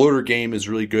his floater game is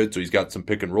really good. So he's got some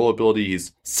pick and roll ability.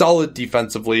 He's solid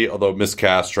defensively, although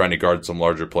miscast trying to guard some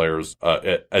larger players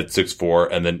at 6'4".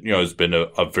 And then, has been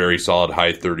a very solid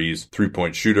high 30s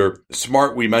 3-point shooter.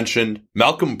 Smart, we mentioned.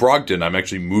 Malcolm Brogdon, I'm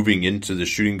actually moving into the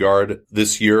shooting guard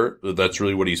this year. That's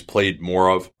really what he's played more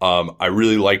of. I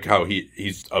really like how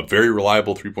he's a very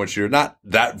reliable 3-point shooter. Not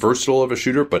that versatile of a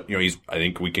shooter, but, I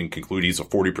think we can conclude he's a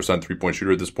 40% 3-point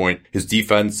shooter at this point. His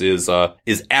defense is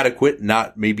adequate,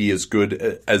 not maybe as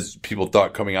good as people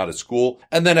thought coming out of school.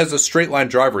 And then as a straight line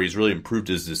driver, he's really improved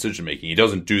his decision making. He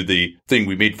doesn't do the thing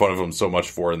we made fun of him so much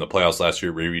for in the playoffs last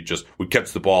year, where he would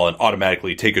catch the ball and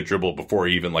automatically take a dribble before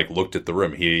he even looked at the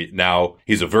rim.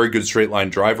 He's a very good straight line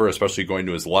driver, especially going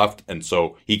to his left. And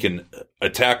so he can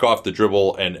attack off the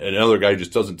dribble, and another guy who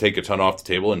just doesn't take a ton off the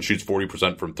table and shoots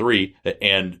 40% from three.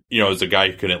 And, is a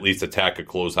guy who can at least attack a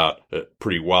closeout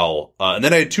pretty well. And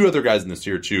then I had two other guys in this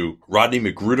year too. Rodney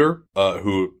McGruder,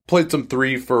 who played some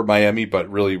three for Miami, but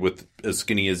really with as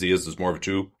skinny as he is more of a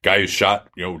two. Guy who's shot,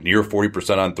 near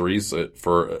 40% on threes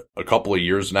for a couple of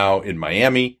years now in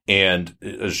Miami, and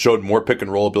has showed more pick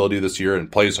and roll ability this year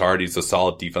and plays hard. He's a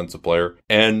solid defensive player.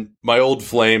 And my old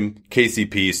flame,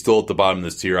 KCP, still at the bottom of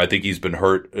this tier. I think he's been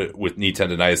hurt with knee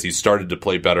tendonitis. He's started to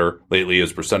play better lately.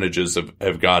 His percentages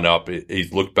have gone up.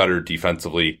 He's looked better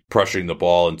defensively, pressuring the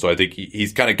ball. And so I think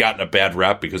he's kind of gotten a bad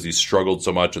rap because he's struggled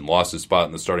so much and lost his spot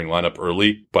in the starting lineup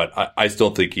early. But I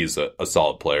still think he's a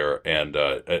solid player. And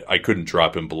I couldn't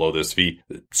drop him below this. If he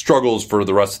struggles for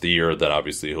the rest of the year, then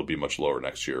obviously he'll be much lower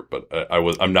next year. But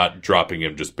I'm not dropping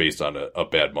him just based on a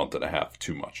bad month and a half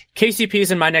too much.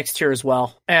 KCP's in my next tier as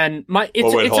well. And hold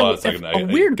on a second. A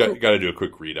weird. Got to do a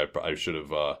quick read. I should have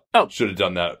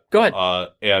done that. Go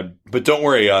ahead. But don't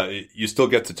worry. You still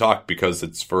get to talk because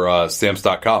it's for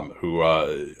Stamps.com, who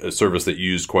a service that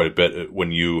you used quite a bit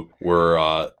when you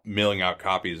were mailing out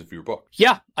copies of your book.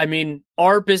 Yeah, I mean,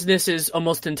 our business is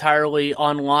almost entirely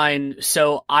online.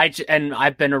 So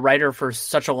I've been a writer for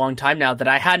such a long time now that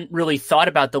I hadn't really thought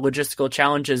about the logistical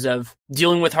challenges of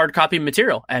dealing with hard copy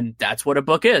material. And that's what a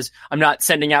book is. I'm not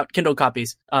sending out Kindle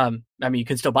copies. I mean, you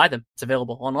can still buy them. It's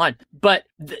available online. But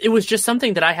it was just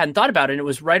something that I hadn't thought about. And it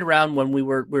was right around when we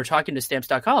were talking to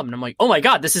Stamps.com. And I'm like, oh my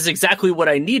God, this is exactly what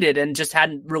I needed, and just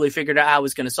hadn't really figured out how I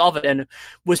was going to solve it. And it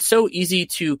was so easy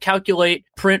to calculate,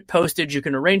 print, postage. You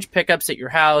can arrange pickups at your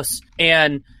house.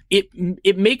 And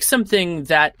it makes something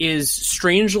that is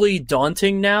strangely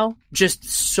daunting now just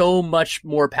so much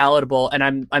more palatable.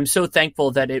 And I'm so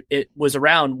thankful that it was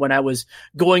around when I was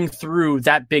going through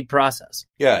that big process.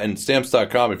 Yeah, and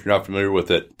Stamps.com, if you're not familiar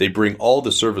with it, they bring all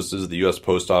the services of the U.S.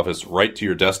 Post Office right to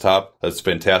your desktop. That's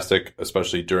fantastic,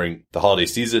 especially during the holiday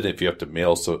season. If you have to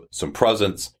mail some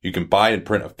presents, you can buy and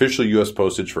print official U.S.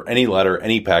 postage for any letter,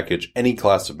 any package, any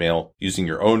class of mail using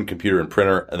your own computer and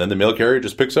printer, and then the mail carrier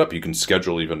just picks up. You can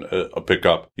schedule even a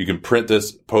pickup. You can print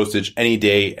this postage any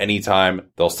day, anytime.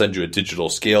 They'll send you a digital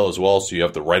scale as well, so you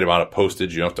have the right amount of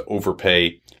postage. You don't have to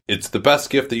overpay. It's the best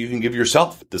gift that you can give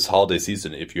yourself this holiday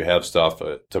season if you have stuff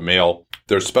to mail.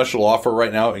 Their special offer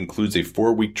right now includes a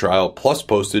 4-week trial plus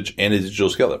postage and a digital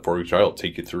scale. That 4-week trial will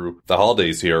take you through the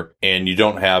holidays here, and you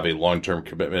don't have a long-term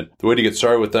commitment. The way to get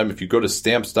started with them, if you go to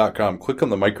Stamps.com, click on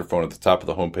the microphone at the top of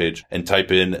the homepage and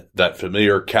type in that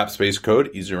familiar CAPSPACE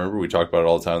code. Easy to remember. We talk about it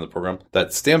all the time in the program.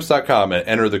 That's Stamps.com, and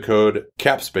enter the code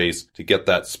CAPSPACE to get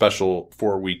that special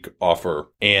 4-week offer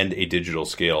and a digital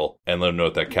scale, and let them know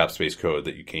that CAPSPACE code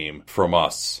that you came from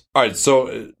us. All right,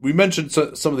 so we mentioned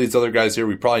some of these other guys here.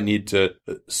 We probably need to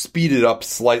speed it up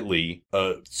slightly.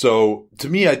 So to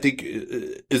me, I think,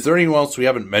 is there anyone else we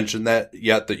haven't mentioned that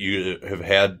yet that you have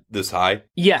had this high?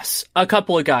 Yes, a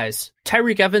couple of guys.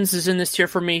 Tyreke Evans is in this tier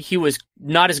for me. He was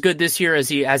not as good this year as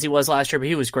he was last year, but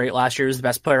he was great last year. He was the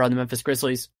best player on the Memphis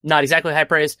Grizzlies. Not exactly high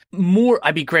praise.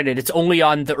 Granted, it's only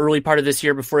on the early part of this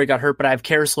year before he got hurt, but I have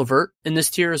Karis LeVert in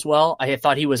this tier as well. I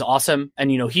thought he was awesome.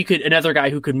 And, he could, another guy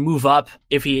who could move up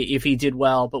if he did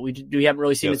well, but we haven't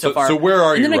really seen it so far. So where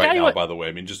are you right now, by the way?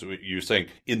 I mean, just you're saying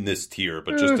in this tier,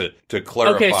 but just to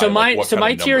clarify. Okay, so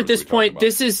my tier at this point,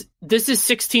 this is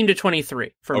 16 to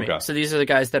 23 for me. So these are the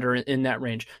guys that are in that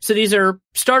range. So these are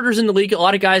starters in the league. A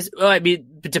lot of guys,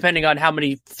 depending on how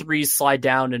many threes slide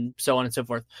down and so on and so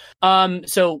forth.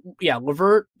 So yeah,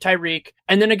 LeVert, Tyreke,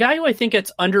 and then a guy who I think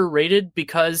gets underrated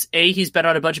because he's been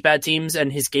on a bunch of bad teams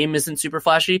and his game isn't super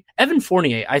flashy. Evan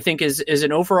Fournier, I think is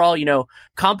an overall,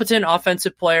 competent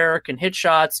offensive player, can hit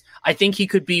shots. I think he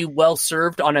could be well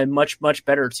served on a much, much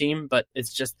better team, but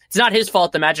it's not his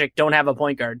fault the Magic don't have a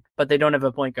point guard, but they don't have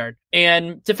a point guard.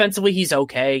 And defensively, he's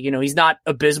okay. He's not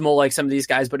abysmal like some of these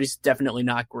guys, but he's definitely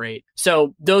not great.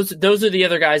 So those are the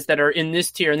other guys that are in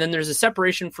this tier. And then there's a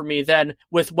separation for me then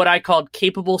with what I called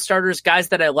capable starters, guys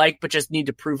that I like, but just need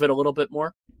to prove it a little bit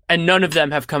more. And none of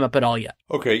them have come up at all yet.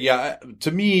 Okay, yeah.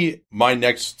 To me, my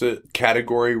next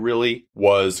category really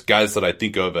was guys that I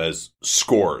think of as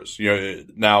scorers.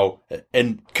 Now,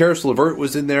 and Karis LeVert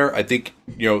was in there. I think,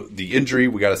 the injury,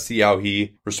 we got to see how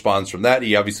he responds from that.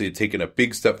 He obviously had taken a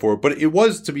big step forward, but it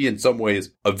was, to me, in some ways,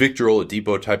 a Victor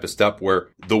Oladipo type of step where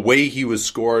the way he was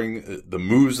scoring, the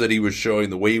moves that he was showing,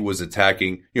 the way he was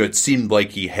attacking, it seemed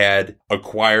like he had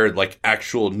acquired like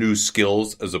actual new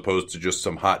skills as opposed to just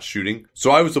some hot shooting.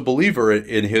 So I was a believer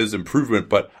in his improvement,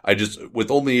 but I just, with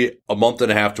only a month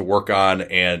and a half to work on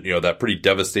and, that pretty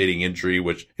devastating injury,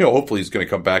 which, hopefully he's going to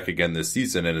come back again this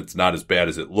season and it's not as bad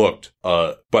as it looked.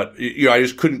 But, I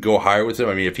just couldn't go higher with him.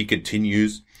 I mean, if he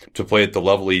continues to play at the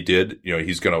level he did,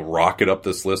 he's going to rocket up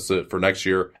this list for next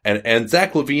year. And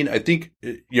Zach LaVine, I think,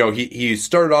 he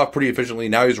started off pretty efficiently.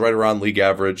 Now he's right around league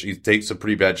average. He takes some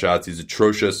pretty bad shots. He's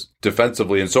atrocious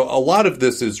defensively. And so a lot of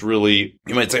this is really,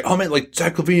 you might say, oh man, like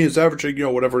Zach LaVine is averaging,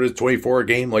 whatever it is, 24 a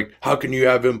game. Like, how can you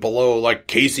have him below like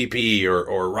KCP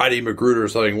or Rodney Magruder or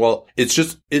something? Well,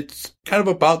 it's kind of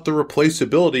about the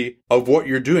replaceability of what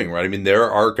you're doing, right? I mean, there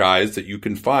are guys that you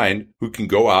can find who can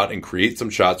go out and create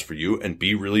some shots for you and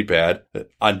be really bad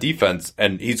on defense.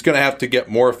 And he's going to have to get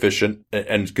more efficient,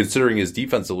 and considering his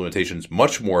defensive limitations,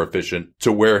 much more efficient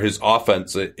to where his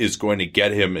offense is going to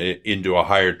get him into a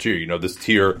higher tier. This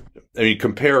tier, I mean,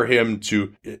 compare him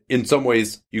to, in some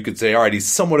ways, you could say, all right, he's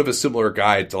somewhat of a similar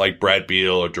guy to like Brad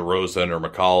Beal or DeRozan or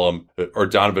McCollum or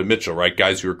Donovan Mitchell, right?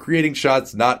 Guys who are creating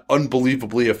shots, not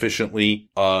unbelievably efficiently.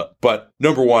 But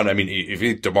number one, I mean, if you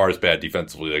think DeMar is bad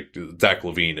defensively, like Zach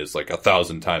LaVine is like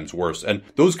 1,000 times worse. And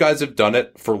those guys have done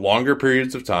it for longer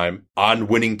periods of time on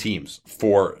winning teams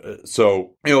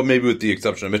maybe with the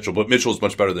exception of Mitchell, but Mitchell is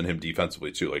much better than him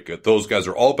defensively too. Like those guys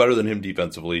are all better than him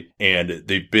defensively, and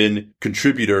they've been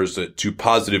contributors to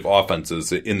positive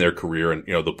offenses in their career. And,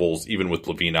 the Bulls, even with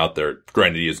LaVine out there,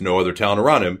 granted he has no other talent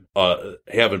around him,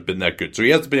 haven't been that good. So he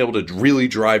hasn't been able to really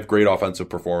drive great offensive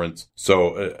performance.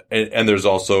 So, and there's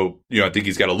also, I think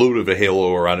he's got a little bit of a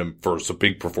halo around him for some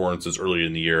big performances early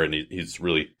in the year, and he's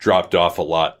really dropped off a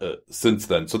lot since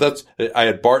then. So I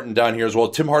had Barton down here as well.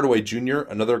 Tim Hardaway Jr.,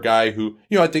 another guy who,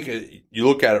 I think you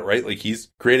look at it, right? Like he's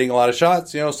creating a lot of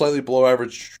shots, slightly below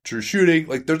average true shooting.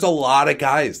 Like there's a lot of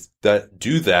guys that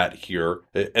do that here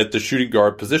at the shooting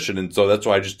guard position. And so that's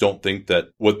why I just don't think that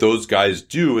what those guys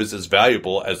do is as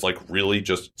valuable as like really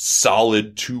just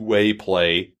solid two-way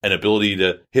play and ability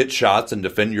to hit shots and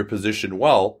defend your position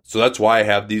well. So that's why I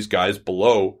have these guys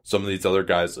below some of these other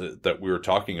guys that we were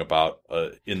talking about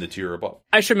in the tier above.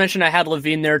 I should mention I had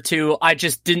LaVine there too. I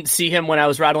just didn't see him when I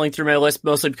was rattling through my list,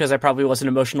 mostly because I probably wasn't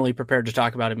emotionally prepared to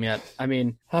talk about him yet. I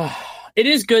mean, it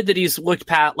is good that he's looked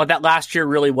past, like that last year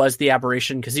really was the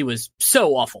aberration because he was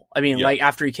so awful. I mean, like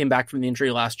after he came back from the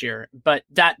injury last year, but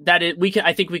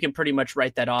I think we can pretty much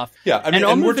write that off. Yeah. I mean,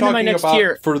 and we're talking about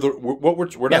tier.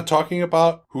 We're not talking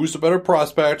about who's the better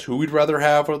prospect, who we'd rather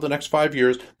have over the next 5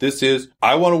 years. This is,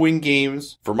 I want to win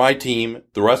games for my team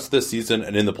the rest of the season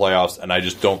and in the playoffs. And I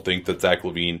just don't think that Zach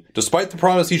LaVine, despite the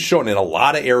promise he's shown in a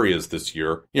lot of areas this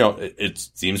year, it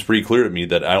seems pretty clear to me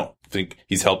that I don't think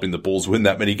he's helping the Bulls win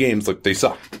that many games. Like they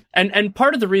suck. And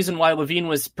part of the reason why LaVine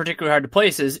was particularly hard to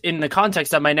place is in the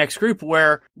context of my next group,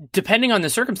 where depending on the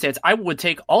circumstance, I would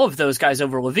take all of those guys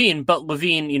over LaVine. But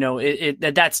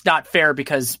LaVine, that's not fair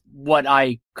because what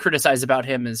I criticize about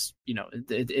him is,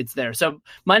 it's there. So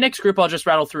my next group, I'll just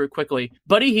rattle through it quickly.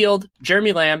 Buddy Hield,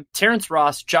 Jeremy Lamb, Terrence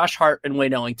Ross, Josh Hart, and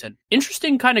Wayne Ellington.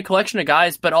 Interesting kind of collection of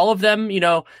guys, but all of them,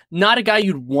 not a guy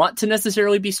you'd want to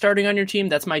necessarily be starting on your team.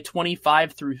 That's my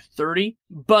 25 through 30,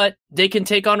 but they can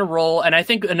take on a role. And I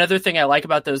think another thing I like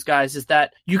about those guys is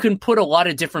that you can put a lot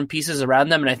of different pieces around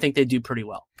them, and I think they do pretty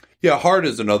well. Yeah, Hart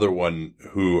is another one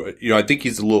who, I think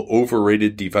he's a little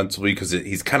overrated defensively because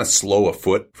he's kind of slow of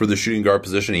foot for the shooting guard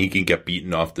position. He can get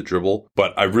beaten off the dribble,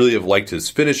 but I really have liked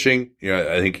his finishing.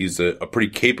 I think he's a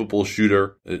pretty capable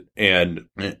shooter, and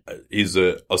he's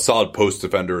a solid post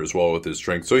defender as well with his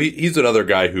strength. So he's another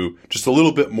guy who just a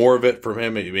little bit more of it from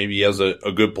him. Maybe he has a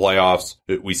good playoffs.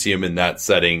 We see him in that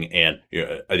setting, and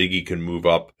I think he can move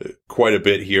up quite a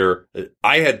bit here.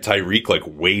 I had Tyreek like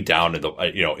way down in the,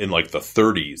 in like the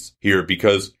 30s. Here,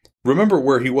 because remember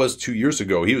where he was 2 years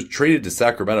ago. He was traded to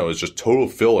Sacramento as just total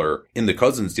filler in the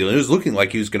Cousins deal. And it was looking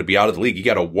like he was going to be out of the league. He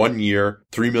got a 1 year,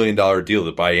 $3 million deal,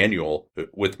 the biannual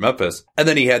with Memphis. And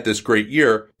then he had this great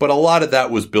year. But a lot of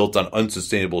that was built on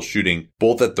unsustainable shooting,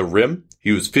 both at the rim.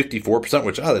 He was 54%,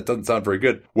 which, that doesn't sound very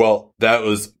good. Well, that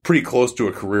was pretty close to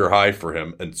a career high for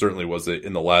him, and certainly was it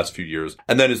in the last few years.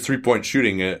 And then his three-point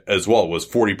shooting as well was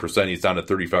 40%. He's down to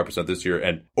 35% this year,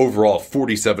 and overall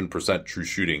 47% true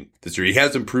shooting this year. He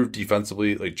has improved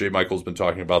defensively, like Jay Michael's been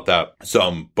talking about that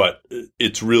some, but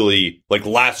it's really, like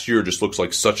last year just looks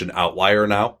like such an outlier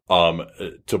now,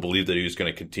 to believe that he was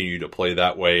going to continue to play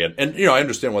that way. And I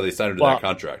understand why they signed him to that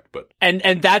contract, but.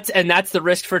 And that's the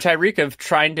risk for Tyreek of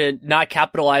trying to not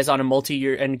capitalize on a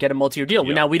multi-year and get a multi-year deal.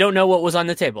 Yeah. Now we don't know what was on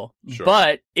the table, sure.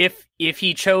 But if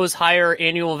he chose higher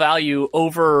annual value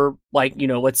over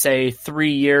let's say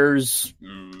 3 years,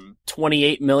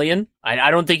 28 million,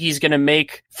 I don't think he's going to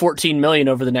make 14 million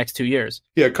over the next 2 years.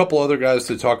 Yeah. A couple other guys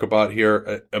to talk about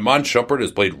here. Iman Shumpert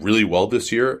has played really well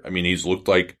this year. I mean, he's looked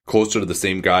like closer to the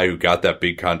same guy who got that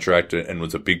big contract and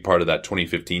was a big part of that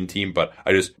 2015 team. But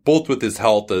both with his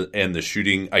health and the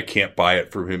shooting, I can't buy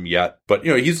it from him yet. But,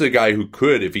 he's a guy who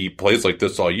could, if he plays like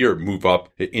this all year, move up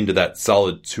into that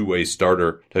solid two-way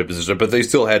starter type position. But they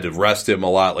still had to rest him a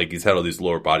lot. Like he's had all these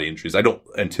lower body injuries. I don't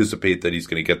anticipate that he's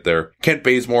going to get there. Kent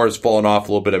Bazemore has fallen off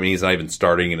a little bit. I mean, he's not even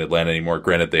starting in Atlanta anymore.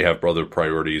 Granted, they have other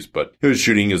priorities, but his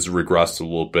shooting has regressed a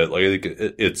little bit. Like I think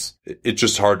it's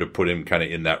just hard to put him kind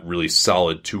of in that really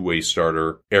solid two-way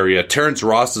starter area. Terrence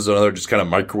Ross is another just kind of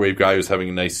microwave guy who's having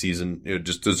a nice season.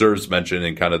 Just deserves mention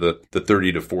in kind of the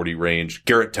 30 to 40 range.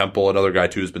 Garrett Temple, another guy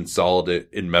too, has been solid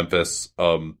in Memphis,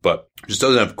 but just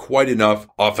doesn't have quite enough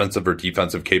offensive or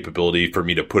defensive capability for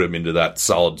me to put him into that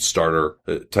solid starter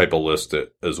type of list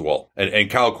as well. And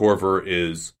Kyle Korver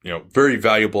is, very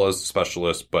valuable as a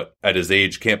specialist, but at his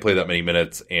age can't play that many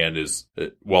minutes and is,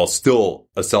 while still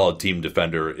a solid team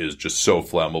defender, is just so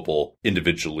flammable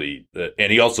individually.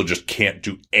 And he also just can't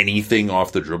do anything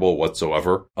off the dribble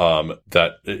whatsoever.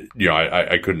 That,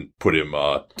 I couldn't put him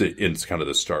in kind of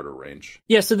the starter range.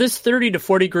 Yeah. So this 30 to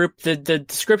 40 group, the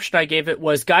description I gave it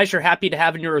was guys you're happy to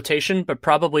have in your rotation, but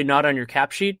probably not on your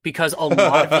cap sheet because a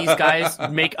lot of these guys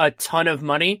make a ton of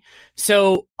money.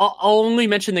 So I'll only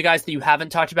mention the guys that you haven't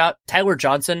talked about. Tyler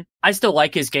Johnson, I still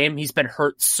like his game. He's been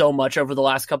hurt so much over the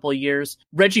last couple of years.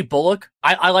 Reggie Bullock,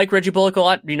 I like Reggie Bullock a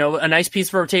lot. A nice piece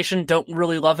of rotation. Don't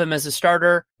really love him as a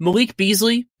starter. Malik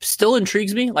Beasley still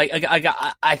intrigues me. Like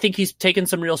I think he's taken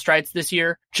some real strides this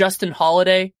year. Justin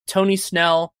Holiday, Tony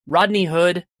Snell, Rodney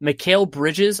Hood, Mikal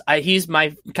Bridges. He's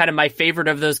my favorite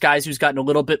of those guys who's gotten a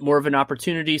little bit more of an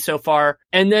opportunity so far.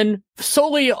 And then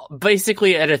solely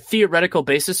basically at a theoretical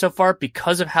basis so far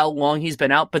because of how long he's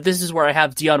been out. But this is where I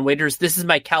have Dion Waiters. This is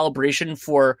my calibration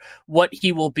for what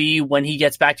he will be when he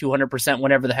gets back to 100%,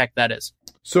 whenever the heck that is.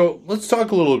 So let's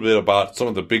talk a little bit about some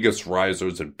of the biggest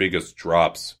risers and biggest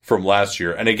drops from last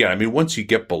year. And again, I mean, once you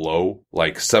get below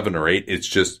like 7 or 8, it's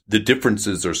just the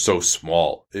differences are so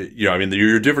small.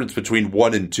 Your difference between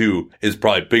 1 and 2 is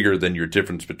probably bigger than your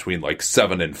difference between like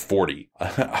 7 and 40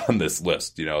 on this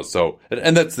list, So,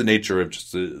 and that's the nature of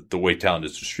just the way talent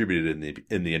is distributed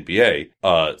in the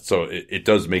NBA. So it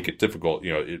does make it difficult,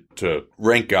 to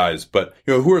rank guys. But,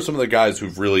 who are some of the guys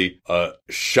who've really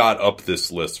shot up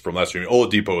this list from last year?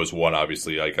 Oladipo is one,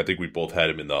 obviously. Like, I think we both had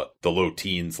him in the low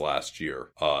teens last year.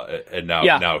 And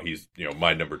now he's,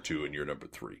 my number 2 and your number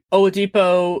 3.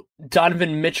 Oladipo,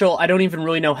 Donovan Mitchell. I don't even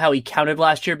really know how he counted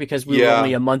last year because we were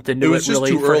only a month into it. It was just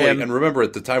really too for early. him. And remember,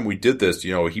 at the time we did this,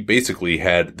 he basically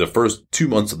had the first 2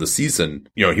 months of the season,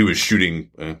 he was shooting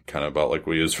kind of about like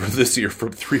what he is for this year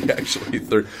from 3, actually,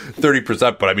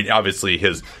 30%. But I mean, obviously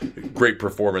his great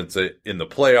performance in the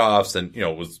playoffs and,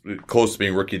 was close to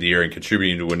being rookie of the year and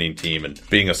contributing to a winning team and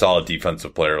being a solid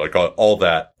defensive player, like all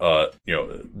that,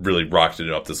 really rocketed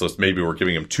it up this list. Maybe we're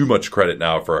giving him too much credit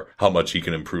now for how much he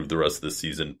can improve the rest of the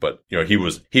season. But, he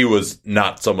was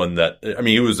not someone that,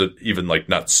 he was even like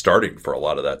not starting for a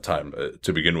lot of that time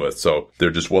to begin with. So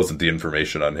there just wasn't the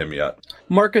information on him yet.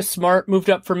 Marcus Smart moved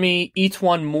up for me.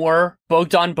 Etuan Moore.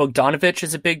 Bogdan Bogdanovic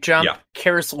is a big jump. Yeah.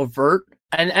 Karis LeVert.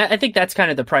 And I think that's kind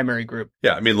of the primary group.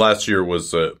 Yeah, I mean, last year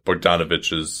was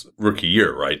Bogdanovic's rookie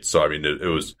year, right? So, I mean, it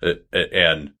was,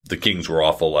 and the Kings were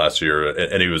awful last year,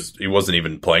 and he wasn't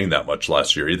even playing that much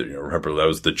last year either. Remember, that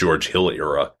was the George Hill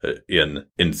era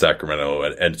in Sacramento.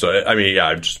 And so, I mean, yeah,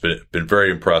 I've just been very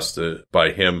impressed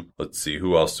by him. Let's see,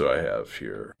 who else do I have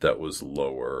here that was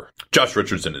lower? Josh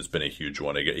Richardson has been a huge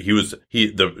one.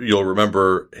 You'll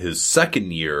remember his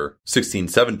second year,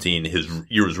 16-17, his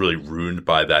year was really ruined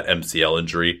by that MCL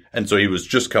injury. And so he was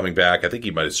just coming back. I think he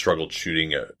might have struggled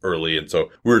shooting early. And so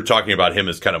we were talking about him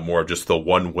as kind of more of just the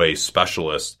one-way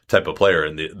specialist type of player,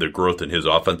 and the growth in his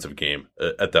offensive game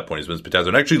at that point has been spectacular.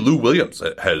 And actually Lou Williams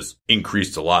has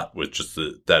increased a lot with just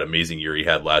that amazing year he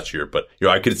had last year. But,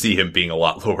 I could see him being a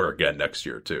lot lower again next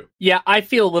year too. Yeah, I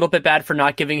feel a little bit bad for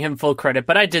not giving him full credit,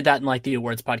 but I did that in like the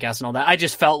awards podcast and all that. I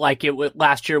just felt like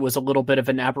last year was a little bit of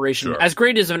an aberration. Sure. As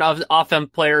great as an offense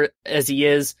player as he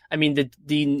is, I mean,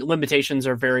 the limitations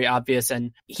are very obvious,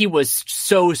 and he was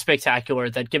so spectacular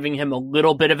that giving him a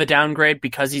little bit of a downgrade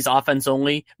because he's offense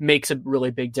only makes a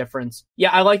really big difference.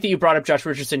 Yeah, I like that you brought up Josh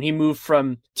Richardson. He moved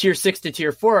from tier 6 to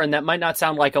tier 4, and that might not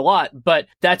sound like a lot, but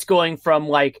that's going from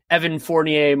like Evan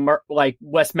Fournier, like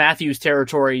Wes Matthews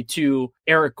territory to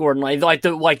Eric Gordon, like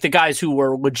the guys who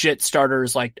were legit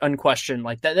starters, like unquestioned,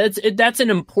 like that's an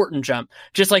important jump.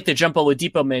 Just like the jump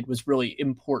Oladipo made was really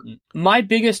important. My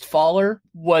biggest faller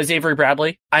was Avery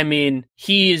Bradley. I mean,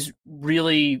 he is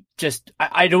really just,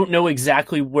 I don't know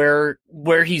exactly where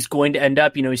he's going to end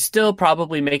up. He's still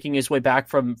probably making his way back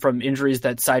from injuries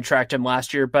that sidetracked him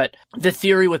last year. But the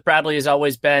theory with Bradley has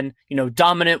always been,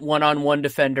 dominant one-on-one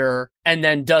defender and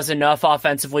then does enough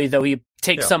offensively, though he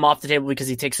takes some off the table because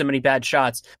he takes so many bad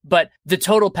shots. But the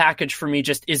total package for me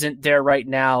just isn't there right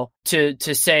now to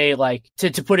say like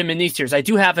to put him in these tiers. I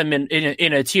do have him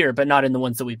in a tier, but not in the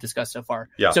ones that we've discussed so far.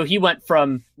 Yeah. So he went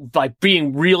from like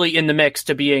being really in the mix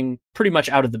to being pretty much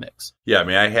out of the mix. Yeah, I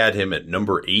mean, I had him at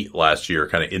number 8 last year,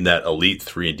 kind of in that elite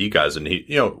 3-and-D guys. And he,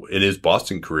 in his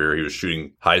Boston career, he was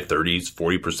shooting high 30s,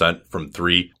 40% from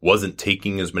 3, wasn't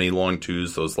taking as many long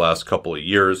twos those last couple of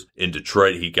years. In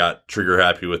Detroit, he got trigger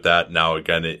happy with that. Now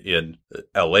again, in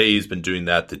LA, he's been doing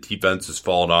that. The defense has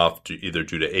fallen off either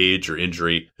due to age or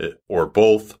injury or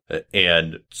both.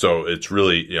 And so it's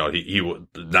really, he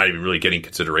not even really getting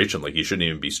consideration. Like, he shouldn't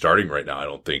even be starting right now, I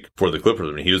don't think, for the Clippers.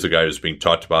 I mean, he was a guy who's being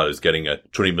talked about as getting a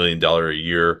 $20 million a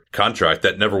year contract.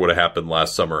 That never would have happened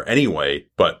last summer anyway.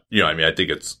 But, I mean, I think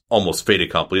it's almost fait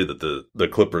accompli that the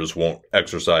Clippers won't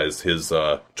exercise his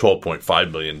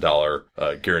 $12.5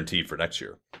 million guarantee for next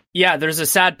year. Yeah, there's a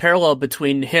sad parallel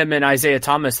between him and Isaiah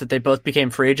Thomas that they both became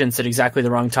free agents at exactly the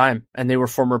wrong time, and they were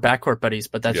former backcourt buddies.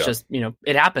 But that's just,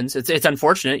 it happens. It's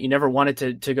unfortunate. You never want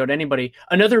it to go to anybody.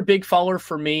 Another big faller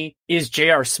for me is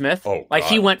J.R. Smith. Oh, like,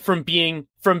 he went from being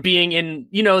from being in,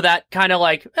 you know, that kind of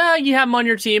like, you have him on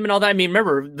your team and all that. I mean,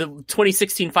 remember the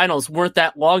 2016 finals weren't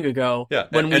that long ago. Yeah.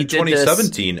 When we did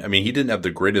 2017, I mean, he didn't have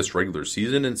the greatest regular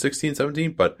season in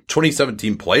 16-17, but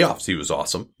 2017 playoffs, he was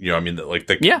awesome. You know, I mean,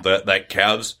 that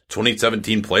Cavs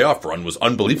 2017 playoff run was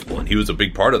unbelievable, and he was a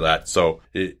big part of that. So,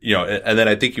 you know, and then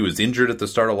I think he was injured at the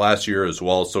start of last year as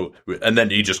well. So, and then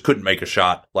he just couldn't make a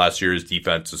shot last year. His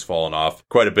defense has fallen off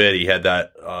quite a bit. He had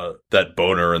that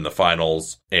boner in the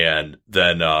finals, and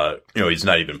then, you know, he's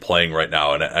not even playing right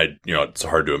now. And you know, it's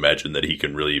hard to imagine that he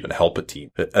can really even help a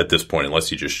team at this point unless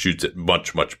he just shoots it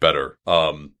much, much better.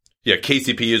 Yeah,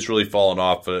 KCP has really fallen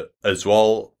off as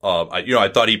well. I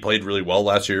thought he played really well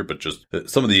last year, but just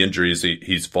some of the injuries,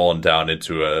 he's fallen down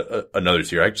into another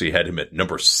tier. I actually had him at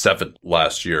number 7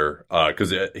 last year,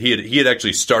 because he had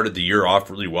actually started the year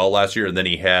off really well last year, and then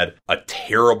he had a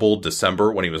terrible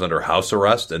December when he was under house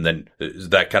arrest, and then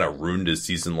that kind of ruined his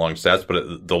season-long stats.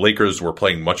 But the Lakers were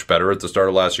playing much better at the start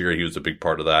of last year. He was a big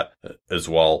part of that as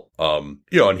well.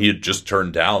 You know, and he had just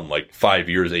turned down like 5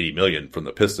 years, $80 million from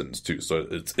the Pistons too. So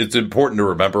it's important to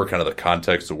remember kind of the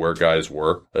context of where guys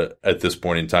were at this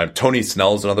point in time. Tony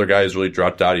Snell is another guy who's really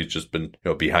dropped out. He's just been, you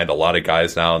know, behind a lot of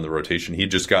guys now in the rotation.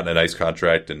 He'd just gotten a nice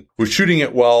contract and was shooting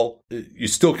it well. You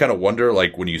still kind of wonder,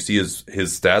 like, when you see his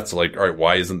stats, like, all right,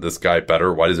 why isn't this guy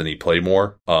better? Why doesn't he play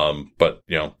more? But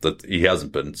you know, that he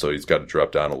hasn't been, so he's got to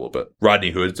drop down a little bit.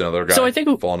 Rodney Hood's another guy. So I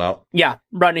think falling out. Yeah,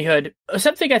 Rodney Hood.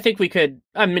 Something I think we could,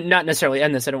 I mean, not necessarily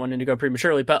end this. I don't want to go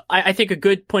prematurely, but I think a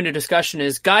good point of discussion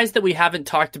is guys that we haven't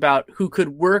talked about who could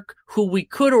work, who we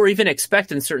could or even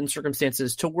expect in certain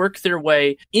circumstances to work their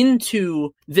way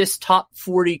into this top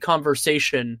 40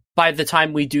 conversation by the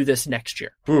time we do this next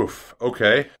year. Oof.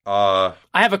 Okay. I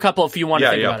have a couple if you want to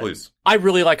think about please. it. I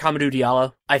really like Hamidou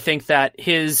Diallo. I think that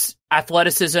his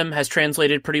athleticism has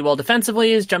translated pretty well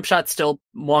defensively. His jump shot's still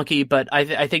wonky, but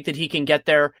I think that he can get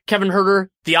there. Kevin Huerter,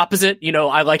 the opposite. You know,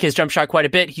 I like his jump shot quite a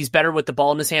bit. He's better with the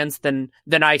ball in his hands than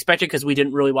I expected because we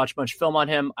didn't really watch much film on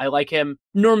him. I like him.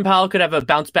 Norman Powell could have a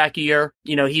bounce back year.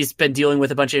 You know, he's been dealing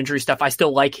with a bunch of injury stuff. I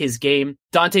still like his game.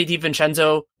 Dante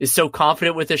DiVincenzo is so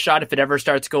confident with his shot. If it ever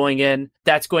starts going in,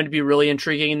 that's going to be really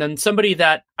intriguing. And then somebody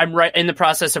that I'm right in the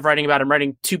process of writing about, I'm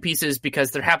writing 2 pieces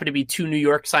because there happen to be 2 New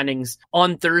York signings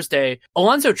on Thursday.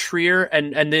 Alonzo Trier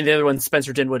and then the other one's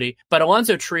Spencer Dinwiddie. But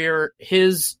Alonzo Trier,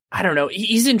 I don't know.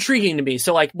 He's intriguing to me.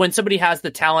 So like when somebody has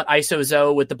the talent ISO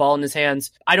Zoe with the ball in his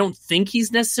hands, I don't think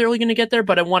he's necessarily going to get there,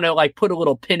 but I want to like put a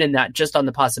little pin in that just on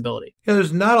the possibility. Yeah,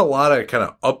 there's not a lot of kind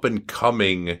of up and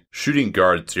coming shooting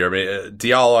guards here. I mean,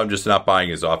 Diallo, I'm just not buying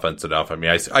his offense enough. I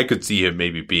mean, I could see him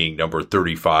maybe being number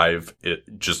 35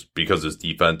 just because his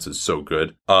defense is so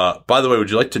good. By the way, would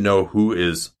you like to know who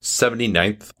is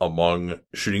 79th among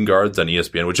shooting guards on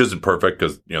ESPN, which isn't perfect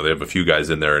because, you know, they have a few guys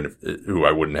in there and who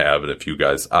I wouldn't have and a few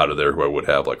guys out of there who I would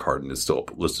have, like Harden is still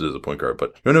listed as a point guard.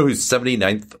 But you know who's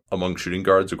 79th among shooting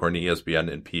guards according to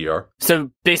ESPN and PER?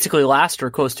 So basically last or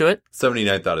close to it?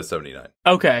 79th out of 79.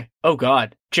 Okay. Oh,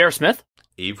 God. J.R. Smith?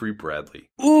 Avery Bradley.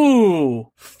 Ooh.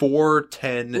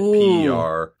 410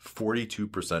 PER,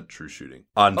 42% true shooting.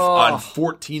 On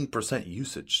 14%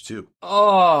 usage, too.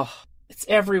 Oh. It's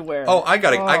everywhere. Oh, I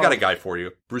got a guy for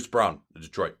you. Bruce Brown,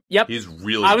 Detroit. Yep. He's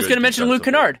really I was going to mention Luke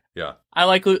Kennard. Yeah. I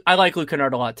like Luke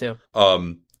Kennard a lot too.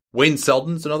 Wayne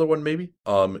Selden's another one, maybe.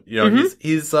 You know,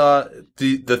 he's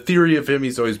the theory of him.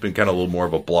 He's always been kind of a little more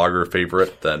of a blogger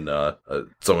favorite than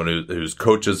someone whose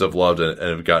coaches have loved and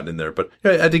have gotten in there. But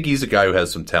yeah, I think he's a guy who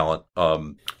has some talent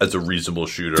as a reasonable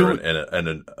shooter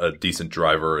and a decent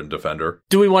driver and defender.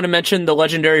 Do we want to mention the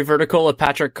legendary vertical of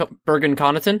Patrick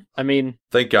Bergen-Connaughton? I mean,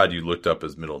 thank God you looked up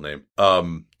his middle name.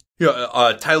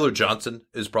 Tyler Johnson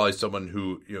is probably someone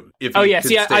who, you know, if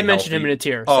I mentioned him in a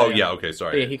tier. So, okay,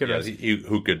 sorry. Yeah, he could.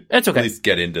 Who could That's okay. At least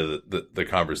get into the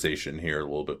conversation here a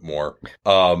little bit more.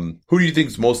 Who do you think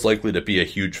is most likely to be a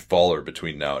huge faller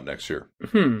between now and next year?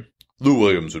 Lou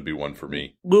Williams would be one for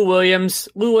me. Lou Williams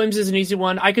is an easy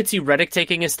one. I could see Redick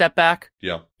taking a step back.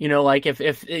 Yeah. You know, like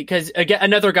because again,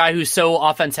 another guy who's so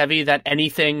offense heavy that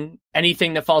anything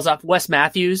that falls off. Wes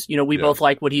Matthews, you know, we both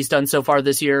like what he's done so far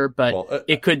this year, but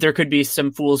there could be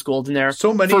some fool's gold in there.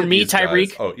 So many for of me, these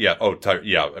Tyreek. Guys,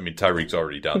 I mean, Tyreek's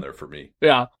already down there for me.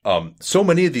 Yeah. So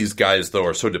many of these guys though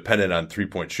are so dependent on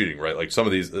 3-point shooting, right? Like some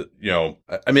of these, you know,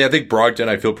 I mean, I think Brogdon,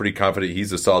 I feel pretty confident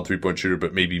he's a solid 3-point shooter,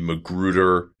 but maybe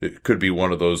Magruder could be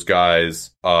one of those guys.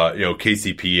 You know,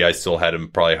 KCP, I still had him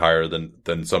probably higher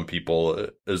than some people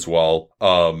as well.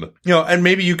 You know, and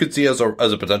maybe you could see as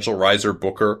a potential riser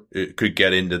Booker could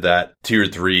get into that tier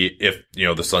 3 if,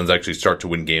 the Suns actually start to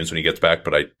win games when he gets back,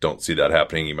 but I don't see that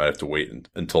happening. You might have to wait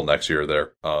until next year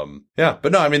there.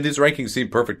 But no, I mean, these rankings seem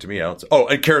perfect to me. And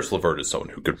Karis LeVert is someone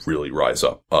who could really rise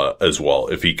up as well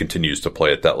if he continues to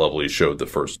play at that level he showed the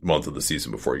first month of the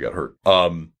season before he got hurt.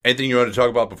 Anything you want to talk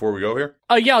about before we go here?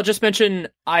 Yeah, I'll just mention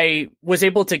I was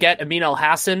able to get Amin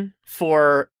Elhassan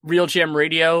for Real GM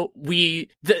Radio.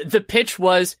 The pitch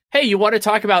was, hey, you want to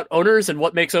talk about owners and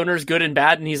what makes owners good and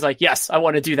bad? And he's like, yes, I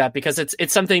want to do that because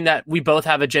it's something that we both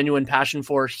have a genuine passion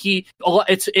for.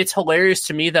 It's hilarious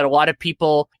to me that a lot of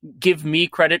people give me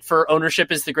credit for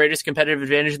ownership as the greatest competitive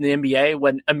advantage in the NBA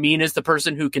when Amin is the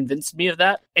person who convinced me of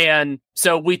that. And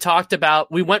so we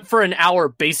went for an hour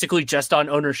basically just on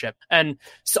ownership, and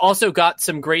also got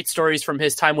some great stories from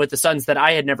his time with the Suns that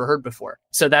I had never heard before.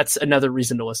 So that's another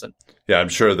reason to listen. Yeah, I'm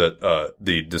sure that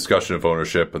the discussion of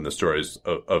ownership and the stories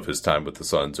of his time with the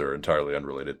Suns are entirely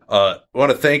unrelated. I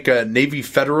want to thank Navy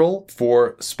Federal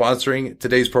for sponsoring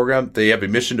today's program. They have a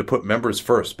mission to put members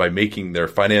first by making their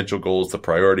financial goals the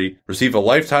priority. Receive a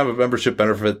lifetime of membership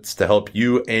benefits to help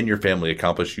you and your family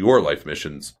accomplish your life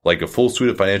missions, like a full suite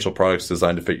of financial products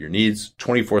designed to fit your needs,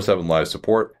 24/7 live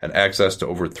support, and access to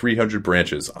over 300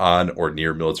 branches on or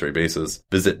near military bases.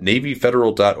 Visit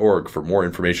NavyFederal.org for more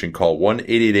information. Call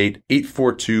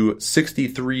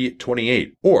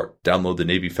 1-888-842-6328 or download the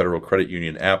Navy Federal Credit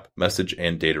Union app. Message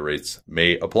and data rates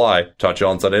may apply. Talk to you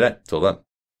all on Sunday night. Till then.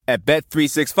 At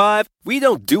Bet365, we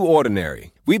don't do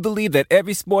ordinary. We believe that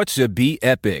every sport should be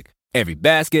epic. Every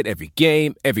basket, every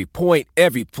game, every point,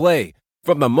 every play.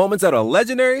 From the moments that are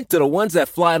legendary to the ones that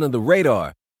fly under the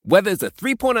radar. Whether it's a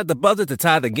three-pointer at the buzzer to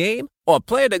tie the game or a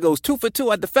player that goes 2 for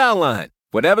 2 at the foul line.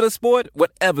 Whatever the sport,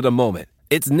 whatever the moment.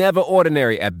 It's never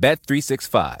ordinary at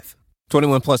Bet365.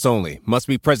 21 plus only. Must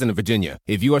be present in Virginia.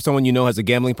 If you or someone you know has a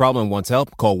gambling problem and wants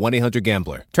help, call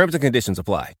 1-800-GAMBLER. Terms and conditions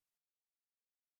apply.